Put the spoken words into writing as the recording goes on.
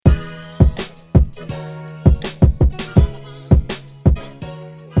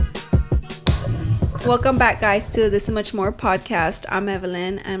Welcome back, guys, to This Is Much More podcast. I'm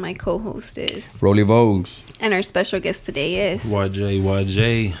Evelyn, and my co-host is Rolly Vogues. And our special guest today is YJ.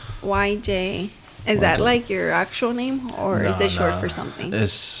 Is that like your actual name, or is it short for something?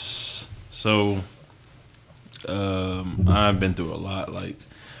 It's so. I've been through a lot. Like,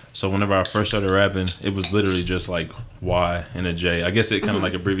 so whenever I first started rapping, it was literally just like Y and a J. I guess it kind of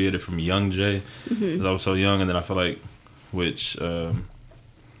like abbreviated from Young J, because I was so young, and then I feel like,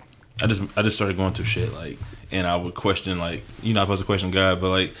 I just started going through shit, like, and I would question, like, I'm supposed to question God, but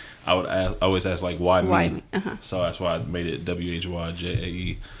like I always ask like why me? So that's why I made it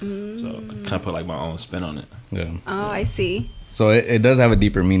WHYJAE. So kind of put like my own spin on it. Yeah. Oh, I see. So it does have a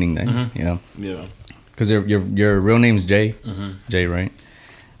deeper meaning then. Yeah. Yeah. Because your real name's Jay. Jay, right?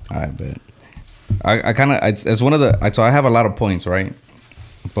 All right, but I kind of it's one of the so I have a lot of points, right?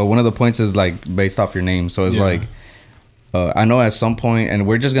 But one of the points is like based off your name, so it's like. I know at some point, and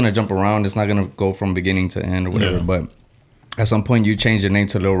we're just gonna jump around. It's not gonna go from beginning to end or whatever. Yeah. But at some point, you changed your name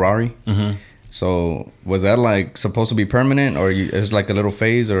to Lil Rari. So was that like supposed to be permanent, or it's like a little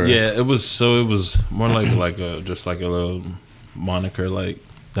phase, or? Yeah, it was. So it was more like just like a little moniker, like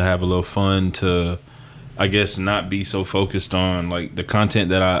to have a little fun, to I guess not be so focused on like the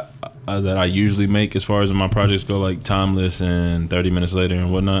content that I usually make as far as my projects go, like Timeless and 30 Minutes Later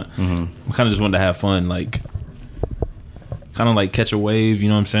and whatnot. I kind of just wanted to have fun, like. Kind of like catch a wave, you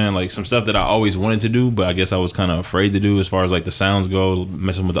know what I'm saying? Like some stuff that I always wanted to do, but I guess I was kind of afraid to do as far as like the sounds go,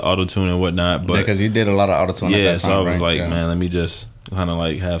 messing with the auto-tune and whatnot. But because you did a lot of auto-tune at that time, so I was right? like, man, let me just kind of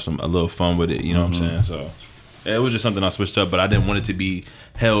like have a little fun with it, you know what I'm saying? So it was just something I switched up, but I didn't want it to be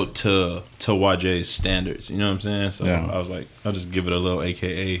held to YJ's standards, you know what I'm saying? So I was like, I'll just give it a little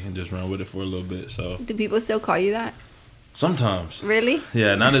AKA and just run with it for a little bit. So do people still call you that? Sometimes. Really?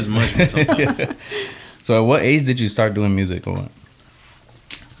 Yeah, not as much, but sometimes. So at what age did you start doing music or what?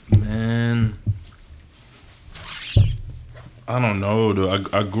 Man, I don't know,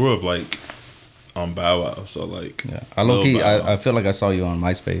 dude. I grew up like on Bow Wow, so like I feel like I saw you on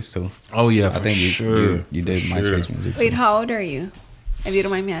MySpace too. Oh yeah, I think you did MySpace music. Wait, how old are you? If you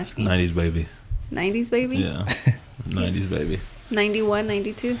don't mind me asking. 90s baby. 90s baby? Yeah. 90s baby. 91,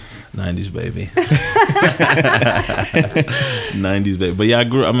 92? 90s baby. 90s baby. But yeah, I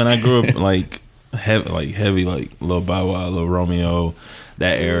grew up like heavy like Lil Bow Wow, Lil Romeo,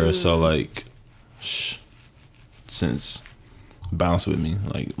 that era. So like since Bounce With Me,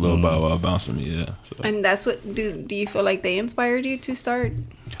 like Lil Bow Wow, Bounce With Me, yeah. So. And that's what do you feel like they inspired you to start?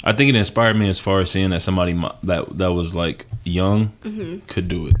 I think it inspired me as far as seeing that somebody that was like young could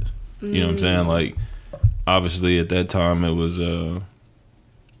do it. You know what I'm saying? Like obviously at that time it was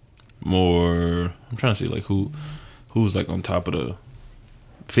more. I'm trying to see like who was like on top of the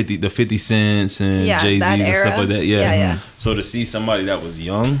 50 Cents and Jay-Z's and stuff like that. Yeah. So to see somebody that was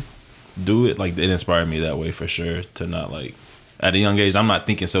young do it, like it inspired me that way for sure. To not like at a young age, I'm not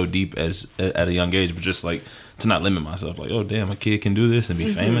thinking so deep as at a young age, but just like to not limit myself. Like, oh damn, a kid can do this and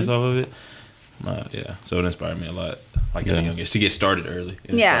be famous off of it. So it inspired me a lot. Like at a young age to get started early.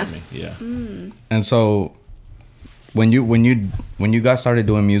 It inspired me. Yeah. And so when you got started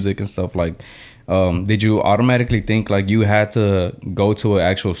doing music and stuff, like did you automatically think like you had to go to an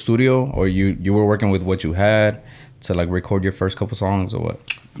actual studio, or you were working with what you had to like record your first couple songs, or what?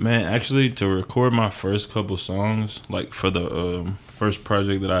 Man, actually to record my first couple songs, like for the first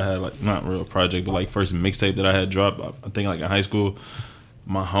project that I had, like not real project, but like first mixtape that I had dropped, I think like in high school,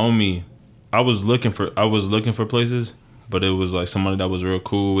 my homie, I was looking for places, but it was like somebody that was real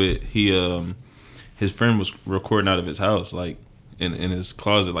cool with, his friend was recording out of his house, like in his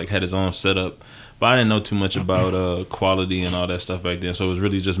closet, like had his own setup. But I didn't know too much about quality and all that stuff back then, so it was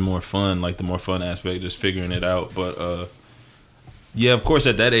really just more fun, like the more fun aspect, just figuring it out. But yeah, of course,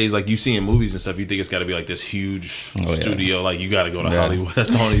 at that age, like you see in movies and stuff, you think it's got to be like this huge studio, like you got to go to Hollywood. That's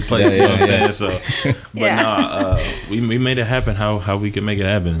the only place, you know what I'm saying? So, but we made it happen how we could make it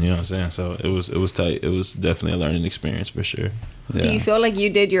happen, you know what I'm saying? So it was tight. It was definitely a learning experience for sure. Yeah. Do you feel like you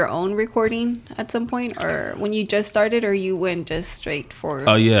did your own recording at some point, or when you just started, or you went just straight for?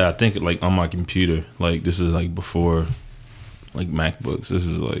 Oh yeah, I think like on my computer. Like this is like before, like MacBooks. This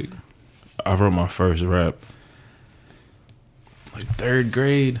was like I wrote my first rap like third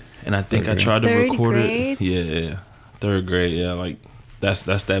grade, and I think I tried to record it. Yeah, third grade. Yeah, like that's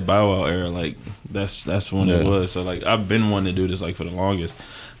that Bow Wow era. Like that's when it was. So like I've been wanting to do this like for the longest,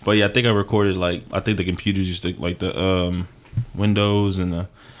 but yeah, I think I recorded like I think the computers used to like the Windows and the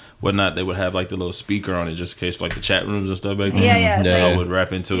whatnot. They would have like the little speaker on it just in case for like the chat rooms and stuff back then. So I would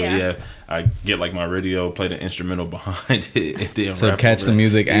rap into it. Yeah, I get like my radio, play the instrumental behind it, and then so catch the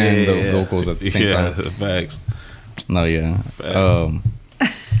music and the vocals at the same time. Facts. No, yeah.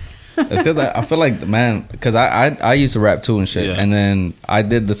 It's because I feel like, man, because I used to rap too and shit, Yeah. and then I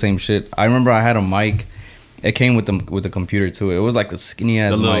did the same shit. I remember I had a mic. It came with the computer too. It was like a skinny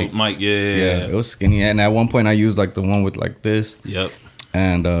ass The little mic. mic, Yeah, yeah. it was skinny. And at one point, I used like the one with like this, Yep.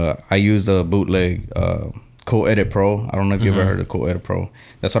 and I used a bootleg Cool Edit Pro. I don't know if you ever heard of Cool Edit Pro.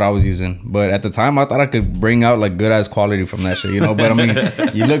 That's what I was using. But at the time, I thought I could bring out like good ass quality from that shit, you know. But I mean,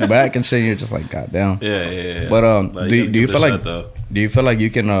 you look back and shit, and you're just like, God damn. Yeah. But Like, do you you gotta feel give like that shot, though. do you feel like you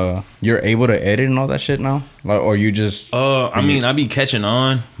can you're able to edit and all that shit now, like, or you just I mean, I be catching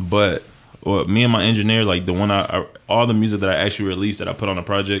on, but me and my engineer, like the one I all the music that I actually released that I put on a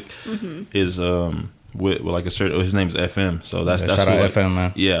project is with like a certain. His name's FM, so that's shout who, out like, FM,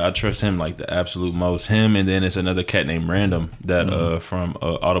 man. Yeah, I trust him like the absolute most. Him, and then it's another cat named Random that from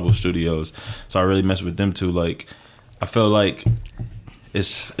Audible Studios. So I really mess with them too. Like I feel like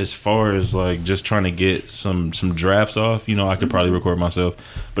as far as like just trying to get some drafts off, you know, I could probably record myself.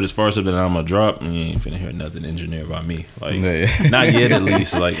 But as far as something that I'm gonna drop, you ain't finna hear nothing engineered by me. Like Yeah. not yet, at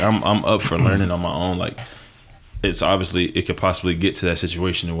least. Like I'm up for learning on my own. Like it's obviously it could possibly get to that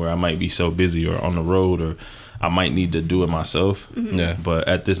situation where I might be so busy or on the road or I might need to do it myself. Yeah. But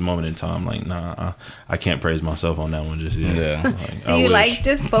at this moment in time, like nah, I can't praise myself on that one just yet. Yeah. Like, Do I you wish. like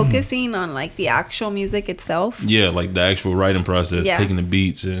just focusing on like the actual music itself? Yeah, like the actual writing process, Yeah. picking the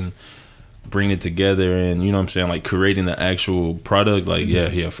beats and bringing it together, and you know what I'm saying, like creating the actual product. Like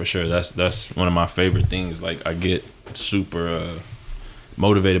yeah, for sure. That's one of my favorite things. Like I get super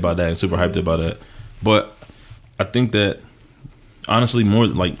motivated by that and super hyped about that. But I think that honestly, more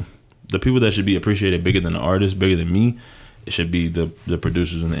like the people that should be appreciated bigger than the artists, bigger than me, it should be the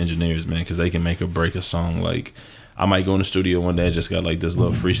producers and the engineers, man, because they can make or break a song. Like I might go in the studio one day, I just got like this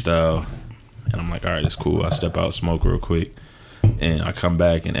little freestyle, and I'm like, all right, it's cool. I step out, smoke real quick, and I come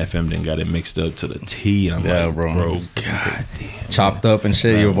back, and FM then got it mixed up to the T, and I'm Yeah, like, bro. bro, god damn, chopped up and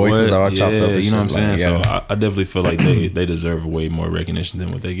shit. man, Your voices what? are all chopped up. And you know what I'm shit. saying? Like, So yeah. I definitely feel like they deserve way more recognition than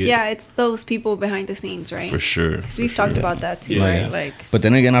what they get. Yeah, it's those people behind the scenes, right? for sure. 'Cause for we've sure. talked about that too, Yeah. right? Like, But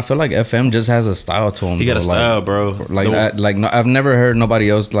then again, I feel like FM just has a style to him. He got a though, style, like, bro. Like no, I've never heard nobody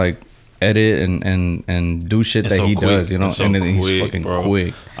else like edit and do shit It's that so he quick. does, you know. It's so And then he's quick, fucking bro.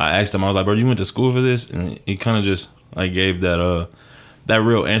 quick. I asked him, I was like, bro, you went to school for this? And he kind of just like gave that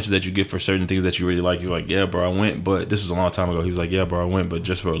real answer that you get for certain things that you really like. He's like, yeah, bro, I went, but this was a long time ago. He was like, yeah, bro, I went, but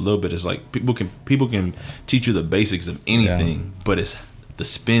just for a little bit. It's like people can teach you the basics of anything, but it's the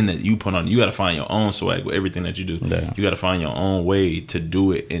spin that you put on. You got to find your own swag with everything that you do. Yeah. You got to find your own way to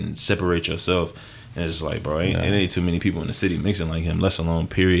do it and separate yourself. And it's just like, bro, it ain't too many people in the city mixing like him, let alone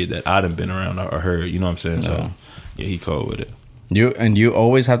period that I done been around or heard. You know what I'm saying? So yeah, he cold with it. You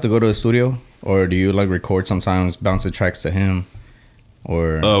always have to go to a studio, or do you like record sometimes, bounce the tracks to him,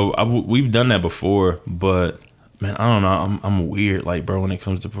 or we've done that before, but man, I don't know. I'm weird, like, bro, when it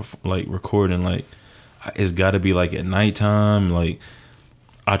comes to like recording. Like, it's got to be like at nighttime. Like,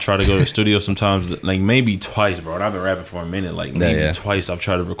 I try to go to the studio sometimes, like maybe twice, bro. And I've been rapping for a minute. Like maybe twice I've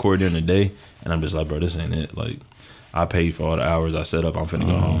tried to record during the day, and I'm just like, bro, this ain't it. Like, I paid for all the hours I set up. I'm finna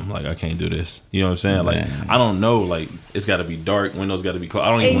go home. Like, I can't do this. You know what I'm saying? Like, I don't know. Like, it's got to be dark. Windows got to be closed. I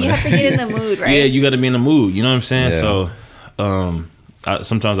don't even. you wanna have to get in the mood, right? Yeah, you got to be in the mood. You know what I'm saying? Yeah. So,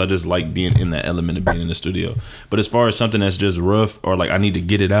 sometimes I just like being in that element of being in the studio. But as far as something that's just rough or like I need to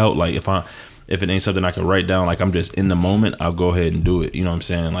get it out, like if it ain't something I can write down, like I'm just in the moment, I'll go ahead and do it. You know what I'm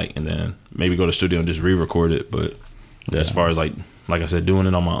saying? Like, and then maybe go to the studio and just re-record it. But as far as like I said, doing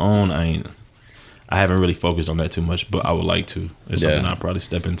it on my own, I haven't really focused on that too much, but I would like to. It's something I'll probably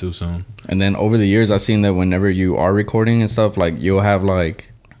step into soon. And then over the years, I've seen that whenever you are recording and stuff, like you'll have like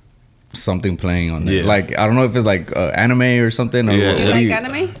something playing on there. Yeah. Like I don't know if it's like anime or something. Or Yeah. what You do like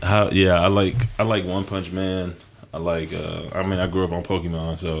anime? I like One Punch Man. I like I grew up on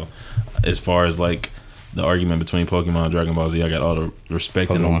Pokemon, so as far as like the argument between Pokemon and Dragon Ball Z, I got all the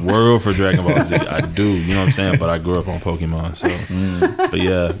respect in the world for Dragon Ball Z. I do, you know what I'm saying? But I grew up on Pokemon, so but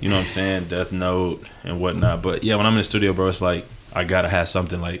yeah, you know what I'm saying? Death Note and whatnot. But yeah, when I'm in the studio, bro, it's like I gotta have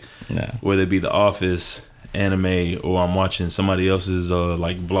something like whether it be The Office, anime, or I'm watching somebody else's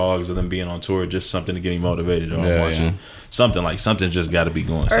like vlogs of them being on tour, just something to get me motivated, or I'm watching something just got to be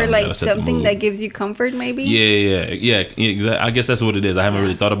going, Or like something that gives you comfort, maybe. Yeah, exactly. I guess that's what it is. I haven't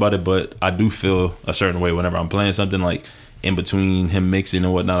really thought about it, but I do feel a certain way whenever I'm playing something, like in between him mixing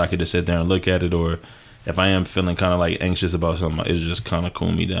and whatnot. I could just sit there and look at it, or if I am feeling kind of like anxious about something, it'll just kind of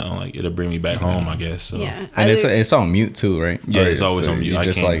cool me down. Like it'll bring me back home, I guess. So. Yeah, And it's on mute too, right? Yeah, Or it's always on mute. You I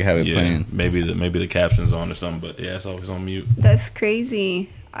just can't- like have it playing. Maybe the captions on or something, but yeah, it's always on mute. That's crazy.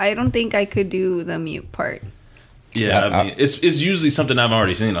 I don't think I could do the mute part. Yeah, I mean, it's usually something I've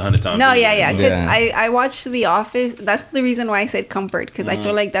already seen 100 times. No, anyway, yeah, so- because Yeah. I watched The Office. That's the reason why I said comfort, because I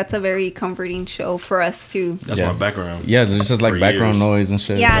feel like that's a very comforting show for us to. That's Yeah. my background. Yeah, there's just like For background years. noise and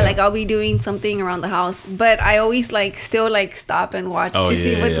shit. Yeah, like I'll be doing something around the house, but I always like still like stop and watch Oh, to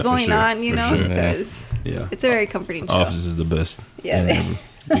see yeah, what's for going sure, on, you for know, sure. because Yeah. it's a very comforting show. Office is the best. Yeah. thing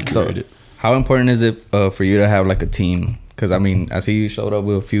ever be So, created. how important is it for you to have like a team? Because I mean, I see you showed up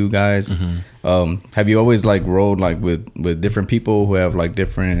with a few guys. Have you always like rolled like with different people who have like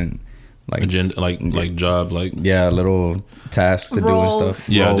different like Agenda, like job, like little tasks to do Roles. and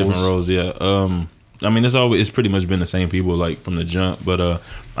stuff? yeah, different roles. Yeah. I mean, it's pretty much been the same people like from the jump, but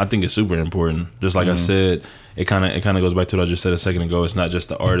I think it's super important. Just like I said, it kind of goes back to what I just said a second ago. It's not just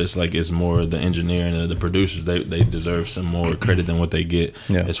the artist, like it's more the engineer and the producers. They deserve some more credit than what they get.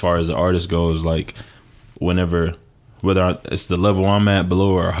 Yeah. As far as the artist goes, like whether it's the level I'm at,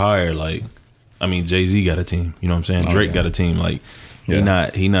 below or higher, like I mean, Jay-Z got a team. You know what I'm saying? Drake got a team. Like he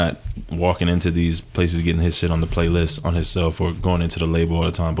not walking into these places getting his shit on the playlist on himself or going into the label all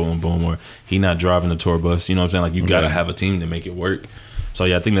the time, boom, boom, or he not driving the tour bus. You know what I'm saying? Like you gotta have a team to make it work. So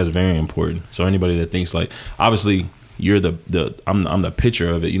yeah, I think that's very important. So anybody that thinks like, obviously you're I'm the picture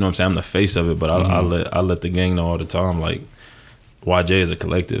of it. You know what I'm saying? I'm the face of it, but I let the gang know all the time like YJ is a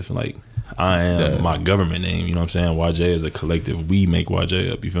collective. Like I am my government name. You know what I'm saying? YJ is a collective. We make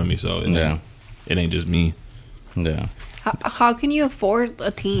YJ up. You feel me? So it ain't just me. Yeah. How can you afford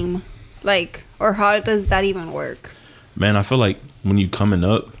a team, like, or how does that even work? Man, I feel like when you coming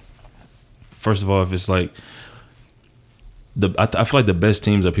up, first of all, if it's like I feel like the best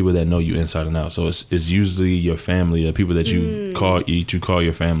teams are people that know you inside and out. So it's usually your family, the people that you call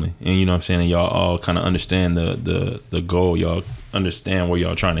your family, and you know what I'm saying. And y'all all kind of understand the goal. Y'all understand where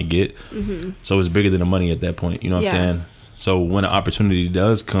y'all trying to get. So it's bigger than the money at that point. You know what I'm saying. So when an opportunity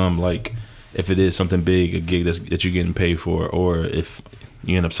does come, like if it is something big, a gig that you're getting paid for, or if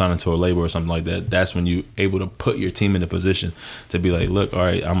you end up signing to a label or something like that, that's when you able to put your team in a position to be like, look, all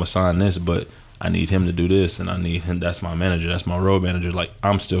right, I'm gonna sign this, but I need him to do this, and I need him. That's my manager. That's my road manager. Like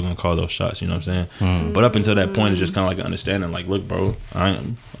I'm still gonna call those shots. You know what I'm saying? But up until that point, it's just kind of like an understanding. Like, look, bro,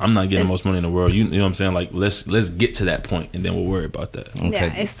 I'm not getting the most money in the world. You know what I'm saying? Like, let's get to that point, and then we'll worry about that.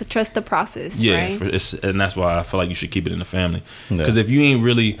 Yeah, it's to trust the process. Yeah, right? and that's why I feel like you should keep it in the family. Because if you ain't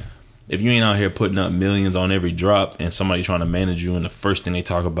out here putting up millions on every drop, and somebody trying to manage you, and the first thing they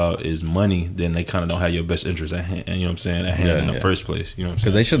talk about is money, then they kind of don't have your best interest at hand. You know what I'm saying? At hand in the first place. You know what I'm saying?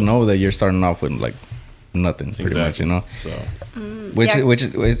 Because they should know that you're starting off with like nothing, pretty much. You know. So.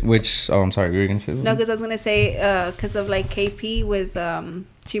 Which oh, I'm sorry, you were gonna say something? No, because I was gonna say because of like KP with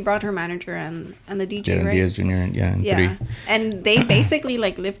she brought her manager and the DJ, Jaden right? Diaz Jr. and Yeah, 3. and they basically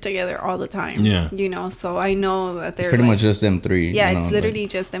like live together all the time. Yeah, you know, so I know that they're It's pretty like, much just them 3. Yeah, you it's know, literally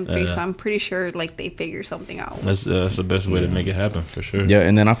just them 3. Yeah. So I'm pretty sure like they figure something out. that's the best way to make it happen for sure. Yeah,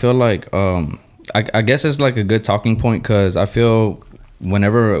 and then I feel like I guess it's like a good talking point because I feel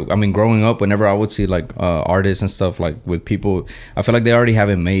growing up, whenever I would see like artists and stuff like with people, I feel like they already have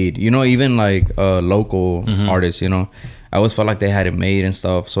it made. You know, even like local artists. You know, I always felt like they had it made and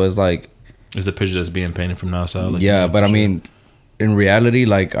stuff. So it's like it's the picture that's being painted from the outside. Like, yeah, but I mean, in reality,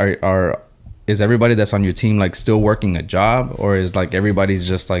 like is everybody that's on your team like still working a job, or is like everybody's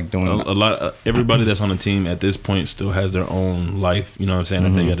just like doing a lot? Everybody that's on the team at this point still has their own life. You know what I'm saying? That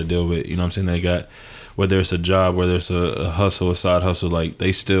they got to deal with. You know what I'm saying? They got, whether it's a job, whether it's a hustle, a side hustle, like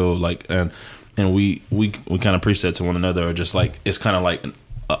they still like, and we kind of preach that to one another, or just like it's kind of like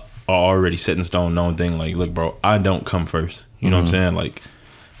a already set in stone known thing. Like, look, bro, I don't come first. You know what I'm saying? Like,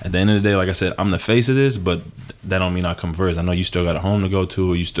 at the end of the day, like I said, I'm the face of this, but that don't mean I come first. I know you still got a home to go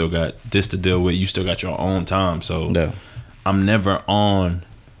to, you still got this to deal with, you still got your own time. So I'm never on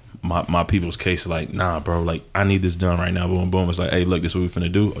my people's case like, nah, bro, like I need this done right now. Boom, boom. It's like, hey, look, this is what we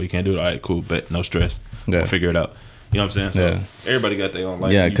finna do. Oh, you can't do it. All right, cool, bet, no stress. We'll figure it out. You know what I'm saying? So everybody got their own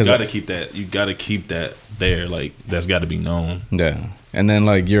life. Yeah, you gotta keep that. You gotta keep that there. Like that's got to be known. Yeah, and then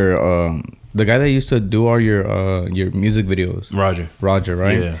like your the guy that used to do all your music videos, Roger,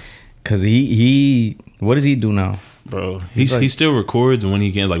 right? Yeah, because he what does he do now, bro? He still records when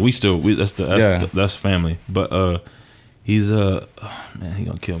he can. Like that's family. But he's man, he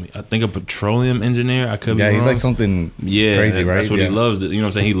gonna kill me. I think a petroleum engineer. I could be wrong. He's like something crazy, right? That's what he loves. You know what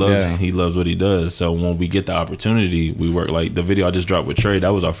I'm saying? He loves what he does. So when we get the opportunity, we work. Like the video I just dropped with Trey, that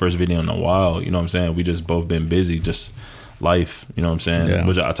was our first video in a while. You know what I'm saying? We just both been busy, just life. You know what I'm saying? Yeah.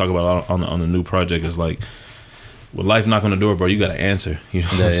 Which I talk about on the new project is like, when life knock on the door, bro, you gotta answer. You know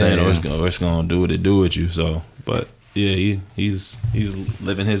what I'm saying? Or it's gonna do what it do with you. So, but yeah, he's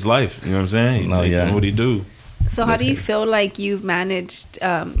living his life. You know what I'm saying? He's doing what he do. So how do you feel like you've managed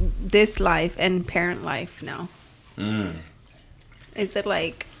this life and parent life now? Is it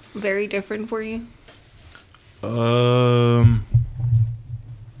like very different for you?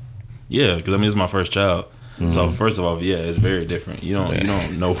 Yeah, because I mean it's my first child. So first of all, yeah, it's very different. You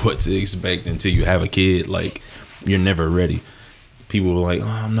don't know what to expect until you have a kid. Like you're never ready. People were like, "Oh,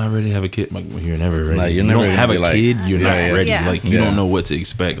 I'm not ready to have a kid." Like, well, you're never ready. Like, you never don't have a like, kid, you're not ready. Yeah. Like you don't know what to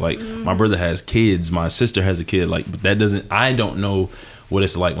expect. Like my brother has kids, my sister has a kid. Like, but that doesn't. I don't know what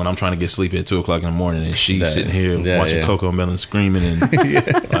it's like when I'm trying to get sleep at 2:00 in the morning and she's sitting here watching Coco Melon screaming and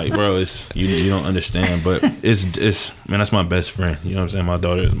like, bro, it's you don't understand. But it's man, that's my best friend. You know what I'm saying? My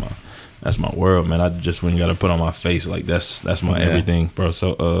daughter is that's my world, man. I just went and got to put on my face. Like that's my everything, bro.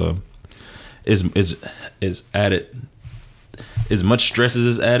 So is added. As much stress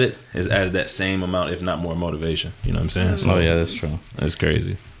as is added that same amount, if not more, motivation. You know what I'm saying? So, that's true. That's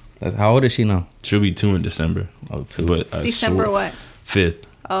crazy. How old is she now? She'll be 2 in December. Oh, 2. But December what? 5th.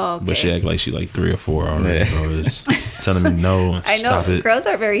 Oh, okay. But she act like she like 3 or 4 already, bro. It's telling me no and I know. stop it. Girls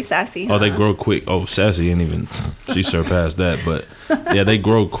are very sassy. Oh, they grow quick. Oh, sassy ain't even. She surpassed that, but yeah, they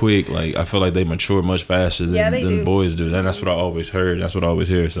grow quick. Like I feel like they mature much faster than boys do. And that's what I always heard. That's what I always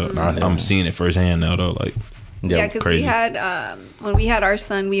hear. So I'm seeing it firsthand now, though. Like. Yeah, because we had when we had our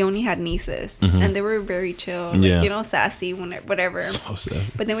son, we only had nieces, and they were very chill, like, sassy, whatever. So sassy.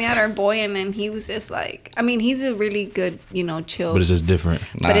 But then we had our boy, and then he was just like, I mean, he's a really good, chill. But it's just different.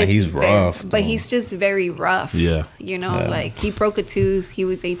 Nah, he's rough. But he's just very rough. Yeah. Like he broke a tooth. He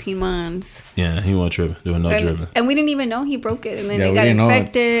was 18 months. Yeah, he wasn't tripping, doing no tripping. And we didn't even know he broke it, and then it got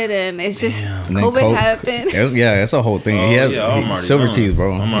infected, and it's just COVID happened. It's a whole thing. He has silver teeth,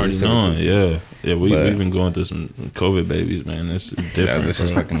 bro. I'm already knowing. Yeah, we've been going through some COVID babies, man. It's different. This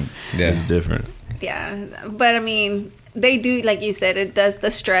is fucking. It's different. Yeah, but I mean, they do, like you said, it does the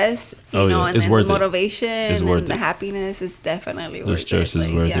stress, and it's then worth the it. motivation It's and worth the it. happiness is definitely worth it. The stress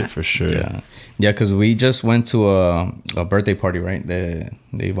is worth it for sure. Yeah, because we just went to a birthday party, right? The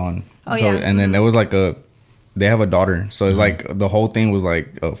Yvonne. Oh, yeah. And then it was like they have a daughter, so it's like the whole thing was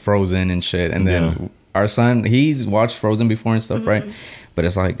like Frozen and shit. And then our son, he's watched Frozen before and stuff, right? But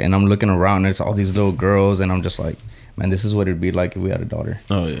it's like, and I'm looking around, and it's all these little girls, and I'm just like, man, this is what it'd be like if we had a daughter.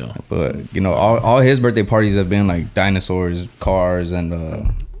 Oh yeah. But all his birthday parties have been like dinosaurs, cars, and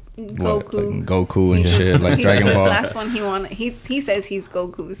Goku and shit, like Dragon Ball. This last one he wanted. He says he's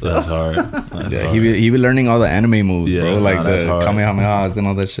Goku. So That's hard. He be learning all the anime moves, bro, like the hard. Kamehamehas and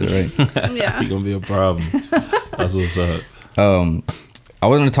all that shit, right? Yeah. He gonna be a problem. That's what's up. I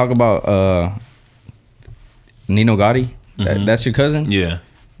was gonna talk about Nino Gotti. That's your cousin? Yeah.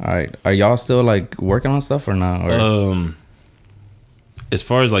 All right. Are y'all still like working on stuff or not? Or? As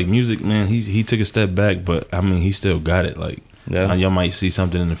far as like music, man, he took a step back, but I mean he still got it. Like y'all might see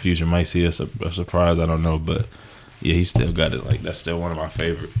something in the future, might see a surprise. I don't know, but yeah, he still got it. Like that's still one of my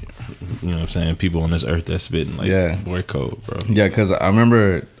favorite. You know what I'm saying? People on this earth that's spitting like boy code, bro. Yeah, because I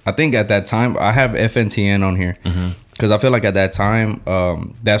remember. I think at that time I have FNTN on here. Because I feel like at that time,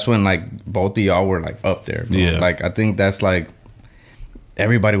 that's when like both of y'all were like up there. Bro. Yeah. Like I think that's like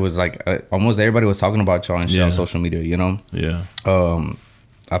everybody was like almost everybody was talking about y'all and shit on social media. Yeah.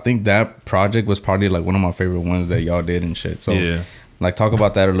 I think that project was probably like one of my favorite ones that y'all did and shit. So like talk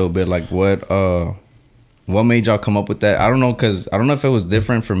about that a little bit. Like what made y'all come up with that? I don't know, because I don't know if it was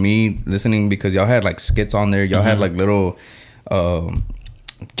different for me listening, because y'all had like skits on there. Y'all had like little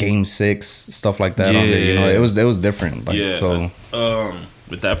Game 6 stuff like that on there. It was different. Like, so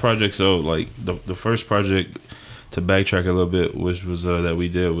with that project, so like the first project, to backtrack a little bit, which was that we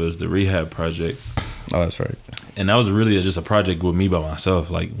did, was the Rehab project. Oh, that's right. And that was really just a project with me by myself.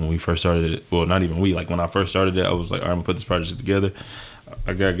 Like when we first started it, well, not even we. Like when I first started it, I was like, all right, I'm gonna put this project together.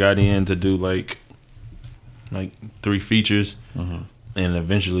 I got Gotti in to do like 3 features. And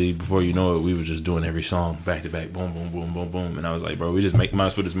eventually, before you know it, we were just doing every song back to back, boom, boom, boom, boom, boom. And I was like, bro, we might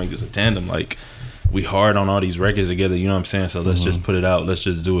as well just make this a tandem. Like, we hard on all these records together, you know what I'm saying? So let's just put it out. Let's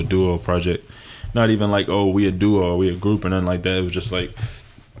just do a duo project. Not even like, oh, we a duo or we a group or nothing like that. It was just like,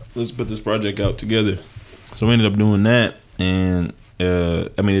 let's put this project out together. So we ended up doing that. And,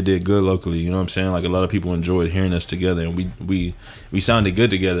 I mean, it did good locally, you know what I'm saying? Like, a lot of people enjoyed hearing us together. And we sounded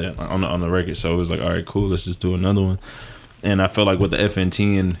good together on the record. So it was like, all right, cool, let's just do another one. And I felt like with the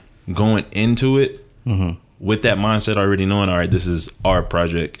FNTN going into it, with that mindset already knowing, all right, this is our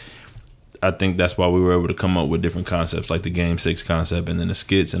project, I think that's why we were able to come up with different concepts, like the Game 6 concept and then the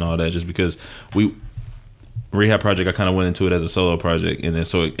skits and all that, just because Rehab Project, I kind of went into it as a solo project, and then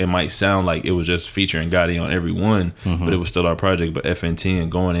so it might sound like it was just featuring Gotti on every one, but it was still our project. But FNT, and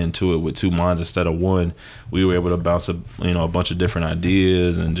going into it with two minds instead of one, we were able to bounce a bunch of different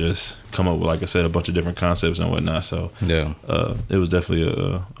ideas and just come up with, like I said, a bunch of different concepts and whatnot. So it was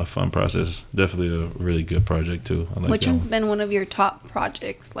definitely a fun process. Definitely a really good project too. I like Which one's been one of your top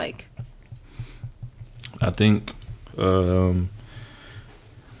projects? Like, I think.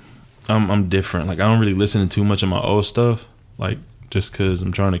 I'm different. Like, I don't really listen to too much of my old stuff, like, just because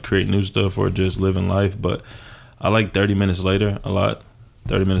I'm trying to create new stuff or just living life. But I like 30 Minutes Later a lot.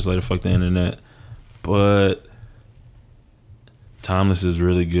 30 Minutes Later, fuck the internet. But Timeless is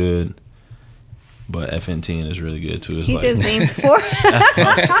really good. But FNT is really good too. It's he like, just named 4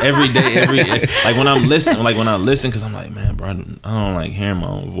 every day, like when I listen, because I'm like, man, bro, I don't like hearing my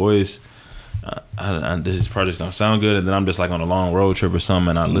own voice. These projects don't sound good, and then I'm just like on a long road trip or something,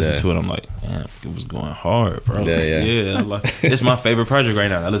 and I listen to it. I'm like, man, it was going hard, bro. Like, it's my favorite project right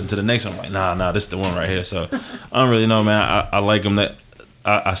now. I listen to the next one, I'm like, nah, this is the one right here. So I don't really know, man. I like them. That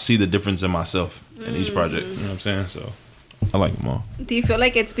I see the difference in myself in each project. You know what I'm saying? So I like them all. Do you feel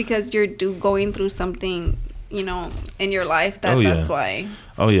like it's because you're going through something, in your life that's why?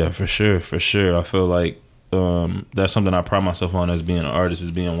 Oh yeah, for sure. I feel like. That's something I pride myself on as being an artist, as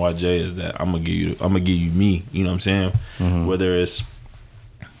being YJ, is that I'm gonna give you me, you know what I'm saying? Whether it's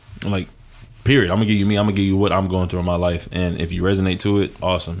like, period, I'm gonna give you me, I'm gonna give you what I'm going through in my life, and if you resonate to it,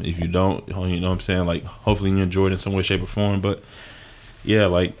 awesome. If you don't, you know what I'm saying, like, hopefully you enjoy it in some way, shape, or form. But yeah,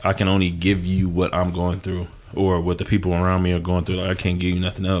 like, I can only give you what I'm going through, or what the people around me are going through. Like, I can't give you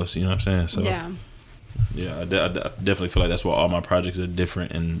nothing else, you know what I'm saying? So yeah, I definitely feel like that's why all my projects are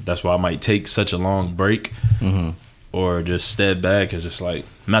different, and that's why I might take such a long break or just step back. It's just like,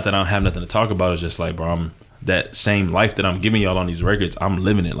 not that I don't have nothing to talk about, it's just like, bro, I'm that same life that I'm giving y'all on these records, I'm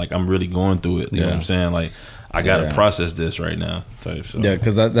living it. Like, I'm really going through it, you know what I'm saying? Like, I gotta process this right now type. So. Yeah,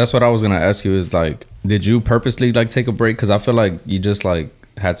 because that's what I was gonna ask you, is like, did you purposely like take a break? Because I feel like you just like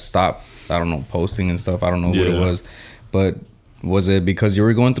had stopped, I don't know, posting and stuff. I don't know what it was, but was it because you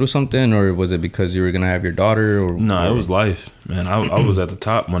were going through something, or was it because you were gonna have your daughter? Or no, it was life, man. I was at the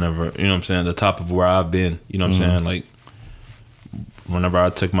top whenever, you know what I'm saying, the top of where I've been, you know what I'm saying? Like, whenever I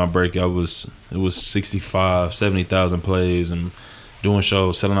took my break, it was 65, 70,000 plays and doing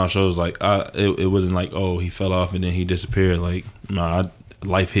shows, selling out shows. Like, it wasn't like, oh, he fell off and then he disappeared. Like, nah,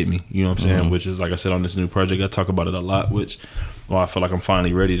 life hit me, you know what I'm saying? Which is, like I said, on this new project, I talk about it a lot, which, I feel like I'm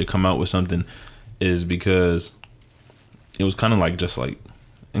finally ready to come out with something, is because it was kind of like, just like,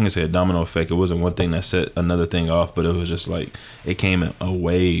 I'm gonna say a domino effect. It wasn't one thing that set another thing off, but it was just like, it came in a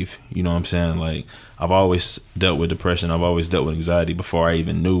wave, you know what I'm saying? Like, I've always dealt with depression, I've always dealt with anxiety before I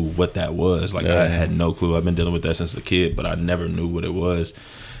even knew what that was. Like, I had no clue. I've been dealing with that since a kid, but I never knew what it was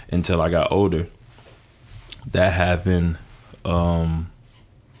until I got older. That happened.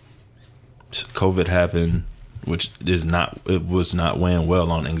 COVID happened, which it was not weighing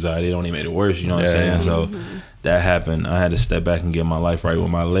well on anxiety. It only made it worse, you know what I'm saying? So that happened. I had to step back and get my life right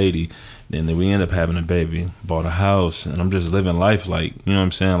with my lady. Then we ended up having a baby, bought a house, and I'm just living life, like, you know what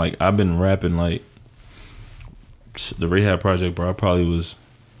I'm saying? Like, I've been rapping, like, the Rehab Project, bro, I probably was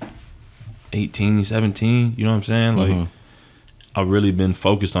 18, 17, you know what I'm saying? Like, I've really been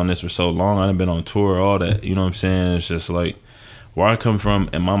focused on this for so long. I've been on tour, all that, you know what I'm saying? It's just like, where I come from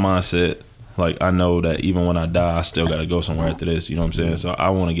and my mindset, like, I know that even when I die, I still got to go somewhere after this, you know what I'm saying? So I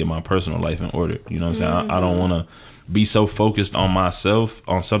want to get my personal life in order, you know what I'm saying? I don't want to be so focused on myself,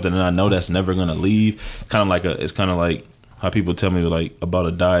 on something that I know that's never going to leave. It's kind of like how people tell me, like, about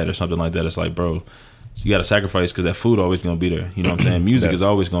a diet or something like that. It's like, bro, you got to sacrifice, because that food always going to be there, you know what I'm saying? Music is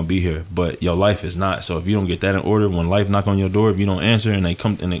always going to be here, but your life is not. So if you don't get that in order, when life knock on your door, if you don't answer and they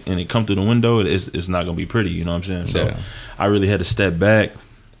come and they come through the window, it's not going to be pretty, you know what I'm saying? So I really had to step back,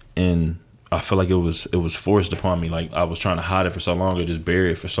 and I feel like it was forced upon me. Like, I was trying to hide it for so long, or just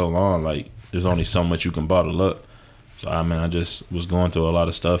bury it for so long. Like, there's only so much you can bottle up. So, I mean, I just was going through a lot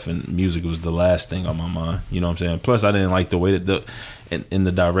of stuff, and music was the last thing on my mind. You know what I'm saying? Plus, I didn't like the way that in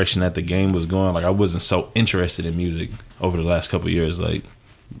the direction that the game was going. Like, I wasn't so interested in music over the last couple of years. Like,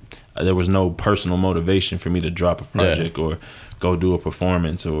 there was no personal motivation for me to drop a project or go do a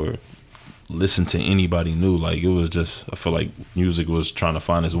performance or listen to anybody new. Like, it was just, I feel like music was trying to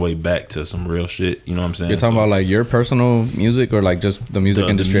find its way back to some real shit, you know what I'm saying? You're talking about like your personal music, or like just the music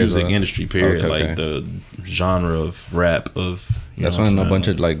industry? The music industry, period. Okay. Like the genre of rap, of, you that's know when a bunch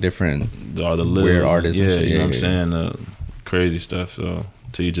of like different all the weird artists and shit. You know what I'm saying? Crazy stuff, so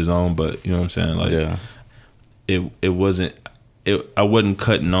to each his own, but you know what I'm saying? Like, it wasn't, I wasn't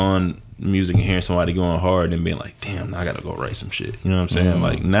cutting on music and hearing somebody going hard and being like, damn, I gotta go write some shit, you know what I'm saying?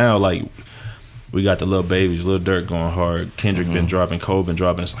 Like, now, like, we got the Lil Babies, Lil Durk going hard. Kendrick been dropping, Cole been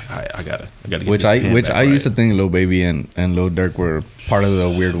dropping. It's like I gotta get which I used to think Lil Baby and Lil Durk were part of the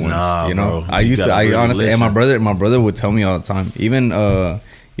weird ones. Nah, you know, bro. I honestly, and my brother would tell me all the time. Even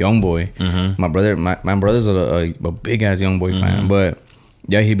YoungBoy, my brother's a big ass YoungBoy fan, but.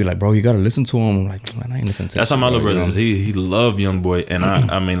 Yeah, he'd be like, bro, you gotta listen to him. I'm like, man, I ain't listening to him. That's how my little brother is. He loved YoungBoy, and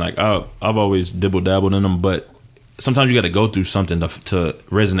I mean, like, I've always dabbled in him, but sometimes you got to go through something to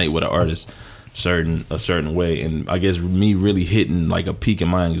resonate with an artist a certain way. And I guess me really hitting like a peak in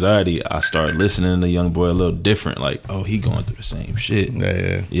my anxiety, I started listening to YoungBoy a little different. Like, oh, he going through the same shit.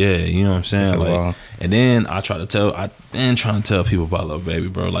 Yeah. You know what I'm saying? Like, wow. And then I trying to tell people about Lil Baby,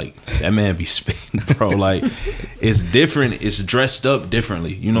 bro. Like, that man be spitting, bro. Like, it's different. It's dressed up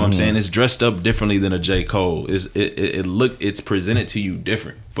differently. You know what I'm saying? It's dressed up differently than a J. Cole. It's presented to you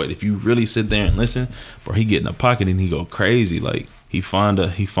different. But if you really sit there and listen, bro, he get in the pocket and he go crazy. Like, he find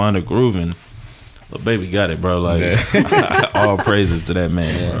a groove, and Lil Baby got it, bro. Like, all praises to that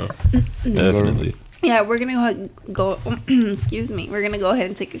man, bro. Definitely. Yeah, we're gonna go. Excuse me. We're gonna go ahead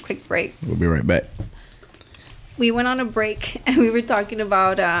and take a quick break. We'll be right back. We went on a break and we were talking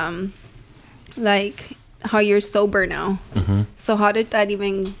about like how you're sober now. So how did that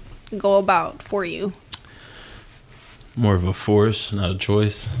even go about for you? More of a force, not a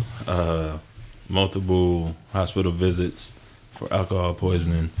choice. Multiple hospital visits for alcohol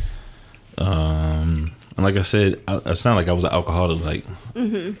poisoning. And like I said, it's not like I was an alcoholic like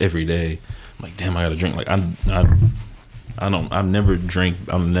every day. I'm like, damn, I gotta drink. Like, I've never drank.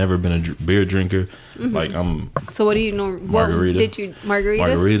 I've never been a beer drinker. Like, I'm. So what do you know? Margarita. What did you margaritas?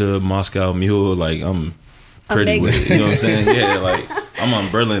 Margarita, Moscow Mule. Like, I'm pretty with it. You know what I'm saying? Yeah, like, I'm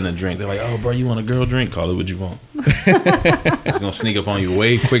umbrella in a drink. They're like, oh, bro, you want a girl drink? Call it what you want. It's gonna sneak up on you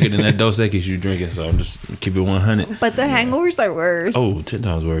way quicker than that Dos Equis you drinking. So I'm just keep it 100. But the hangovers are worse. Oh, 10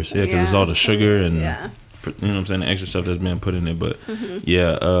 times worse. Yeah, because it's all the sugar and you know what I'm saying, the extra stuff that's being put in it. But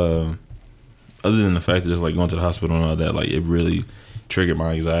other than the fact that just like going to the hospital and all that, like, it really triggered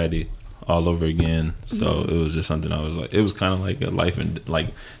my anxiety all over again. So it was just something I was like, it was kind of like a life and like,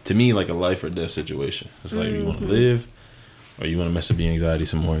 to me, like a life or death situation. It's like, you want to live or you want to mess up your anxiety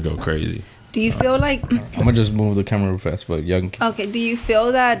some more and go crazy. Do you feel like I'm gonna just move the camera real fast, but young. Okay. Do you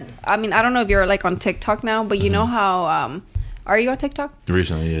feel that? I mean, I don't know if you're like on TikTok now, but you know how are you on TikTok?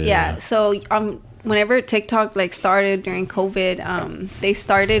 Recently, yeah. So whenever TikTok like started during COVID, they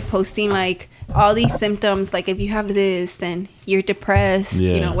started posting like all these symptoms, like if you have this, then you're depressed,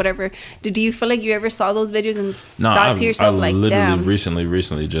 you know, whatever. Do you feel like you ever saw those videos and thought to yourself, like, damn?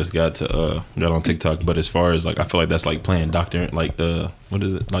 recently just got on TikTok, but as far as like, I feel like that's like playing doctor, like what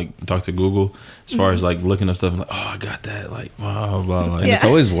is it, like Dr. Google, as far as like looking up stuff, like, oh, I got that, like, blah blah. Like, and it's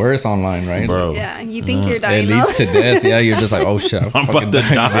always worse online, right, bro? Yeah, you think you're dying. It leads to death. Yeah, you're just like, oh shit, I'm about to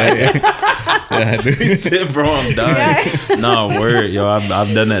die. Yeah, dude. He said, bro, I'm dying. No, word, yo,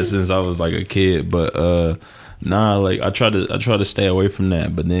 I've done that since I was like a kid, but like I try to stay away from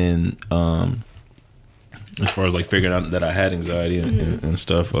that. But then as far as like figuring out that I had anxiety and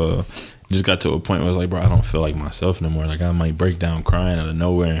stuff, just got to a point where I was like, bro, I don't feel like myself no more. Like, I might break down crying out of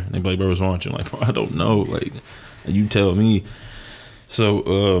nowhere. And they be like, bro, what's wrong with you? I'm like, bro, I don't know. Like, you tell me.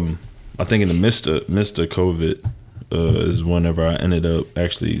 So I think in the midst of COVID is whenever I ended up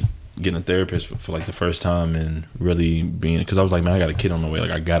actually getting a therapist for like the first time and really being, because I was like, man, I got a kid on the way.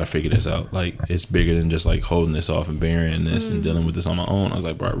 Like, I gotta figure this out. Like, it's bigger than just like holding this off and bearing this and dealing with this on my own. I was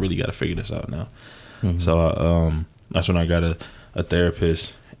like, bro, I really gotta figure this out now. So that's when I got a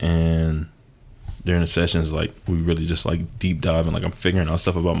therapist, and during the sessions, like, we really just like deep diving. Like, I'm figuring out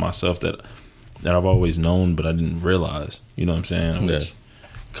stuff about myself that I've always known but I didn't realize. You know what I'm saying? Which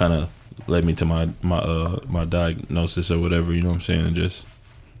kind of led me to my diagnosis or whatever. You know what I'm saying? And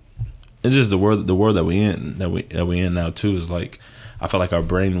it's just the world that we in now too is like, I feel like our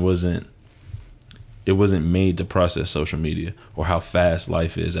brain wasn't made to process social media or how fast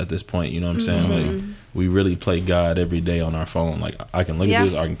life is at this point. You know what I'm saying? Like, we really play God every day on our phone. Like, I can look at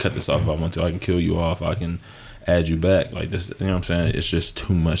this, I can cut this off if I want to, I can kill you off, I can add you back. Like, this, you know what I'm saying? It's just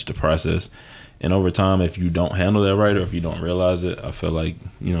too much to process. And over time, if you don't handle that right, or if you don't realize it, I feel like,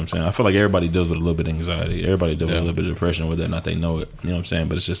 you know what I'm saying? I feel like everybody deals with a little bit of anxiety. Everybody deals with a little bit of depression, whether or not they know it. You know what I'm saying?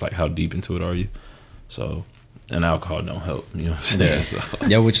 But it's just like, how deep into it are you? So, and alcohol don't help. You know what I'm saying? So.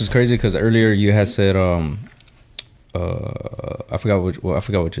 Yeah, which is crazy because earlier you had said, I forgot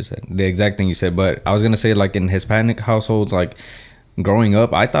what you said. The exact thing you said, but I was gonna say, like, in Hispanic households, like, growing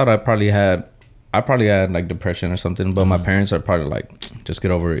up, I thought I probably had like depression or something, but my parents are probably like, just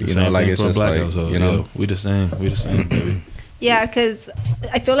get over it, you know, like, it's just like, household. You know, yeah, we the same, baby. Yeah, because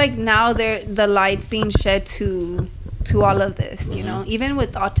I feel like now the light's being shed to to all of this, you know, even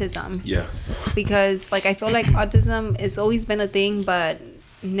with autism. Yeah. Because like I feel like autism has always been a thing, but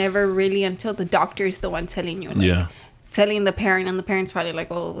never really until the doctor is the one telling you. Like, telling the parent, and the parent's probably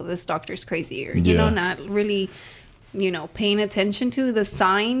like, oh, this doctor's crazy, or you know, not really, you know, paying attention to the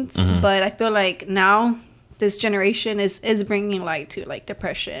signs. But I feel like now this generation is bringing light to like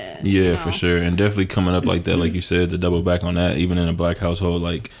depression. Yeah, you know? For sure. And definitely coming up like that, like you said, to double back on that, even in a black household,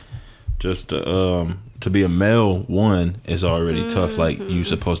 like just to be a male, one, is already tough. Like, you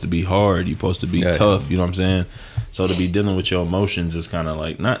supposed to be hard, you supposed to be tough, you know what I'm saying? So to be dealing with your emotions is kind of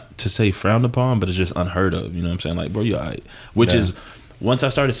like, not to say frowned upon, but it's just unheard of, you know what I'm saying? Like, bro, you all right. Which is, once I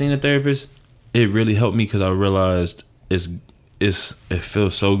started seeing a therapist, it really helped me, because I realized it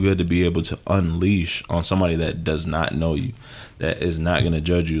feels so good to be able to unleash on somebody that does not know you, that is not going to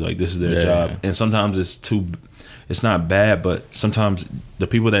judge you. Like, this is their job. And sometimes it's not bad, but sometimes the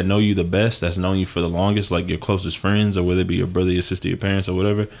people that know you the best, that's known you for the longest, like your closest friends, or whether it be your brother, your sister, your parents, or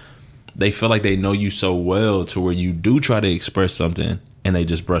whatever, they feel like they know you so well to where you do try to express something and they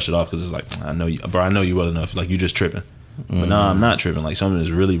just brush it off, because it's like, I know you, bro, I know you well enough, like, you just tripping. But no, I'm not tripping. Like, something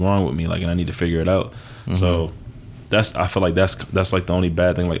is really wrong with me, like, and I need to figure it out. So I feel like that's like the only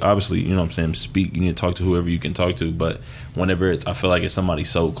bad thing. Like, obviously, you know what I'm saying, speak, you need to talk to whoever you can talk to, but whenever I feel like it's somebody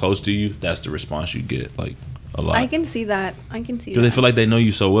so close to you, that's the response you get, like, a lot. I can see that. Because they feel like they know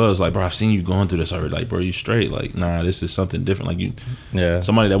you so well. It's like, bro, I've seen you going through this already. Like, bro, you straight. Like, nah, this is something different. Like, you,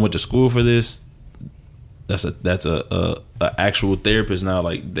 somebody that went to school for this, that's a actual therapist now.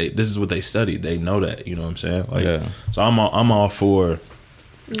 Like, this is what they studied. They know that. You know what I'm saying? Like, so I'm all for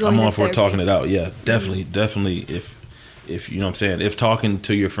talking it out. Yeah, definitely. If you know what I'm saying, if talking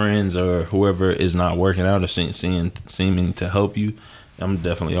to your friends or whoever is not working out or seeming to help you, I'm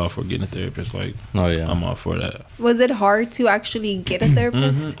definitely all for getting a therapist. Like, I'm all for that. Was it hard to actually get a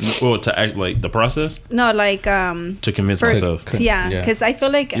therapist? Well, to act like the process? No, like to convince myself. Yeah, because I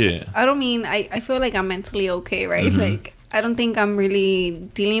feel like I feel like I'm mentally okay, right? Like, I don't think I'm really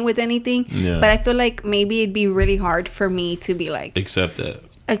dealing with anything. But I feel like maybe it'd be really hard for me to be like, accept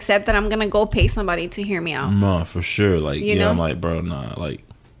that I'm gonna go pay somebody to hear me out. No, for sure. Like, you know? I'm like, bro, nah. Like,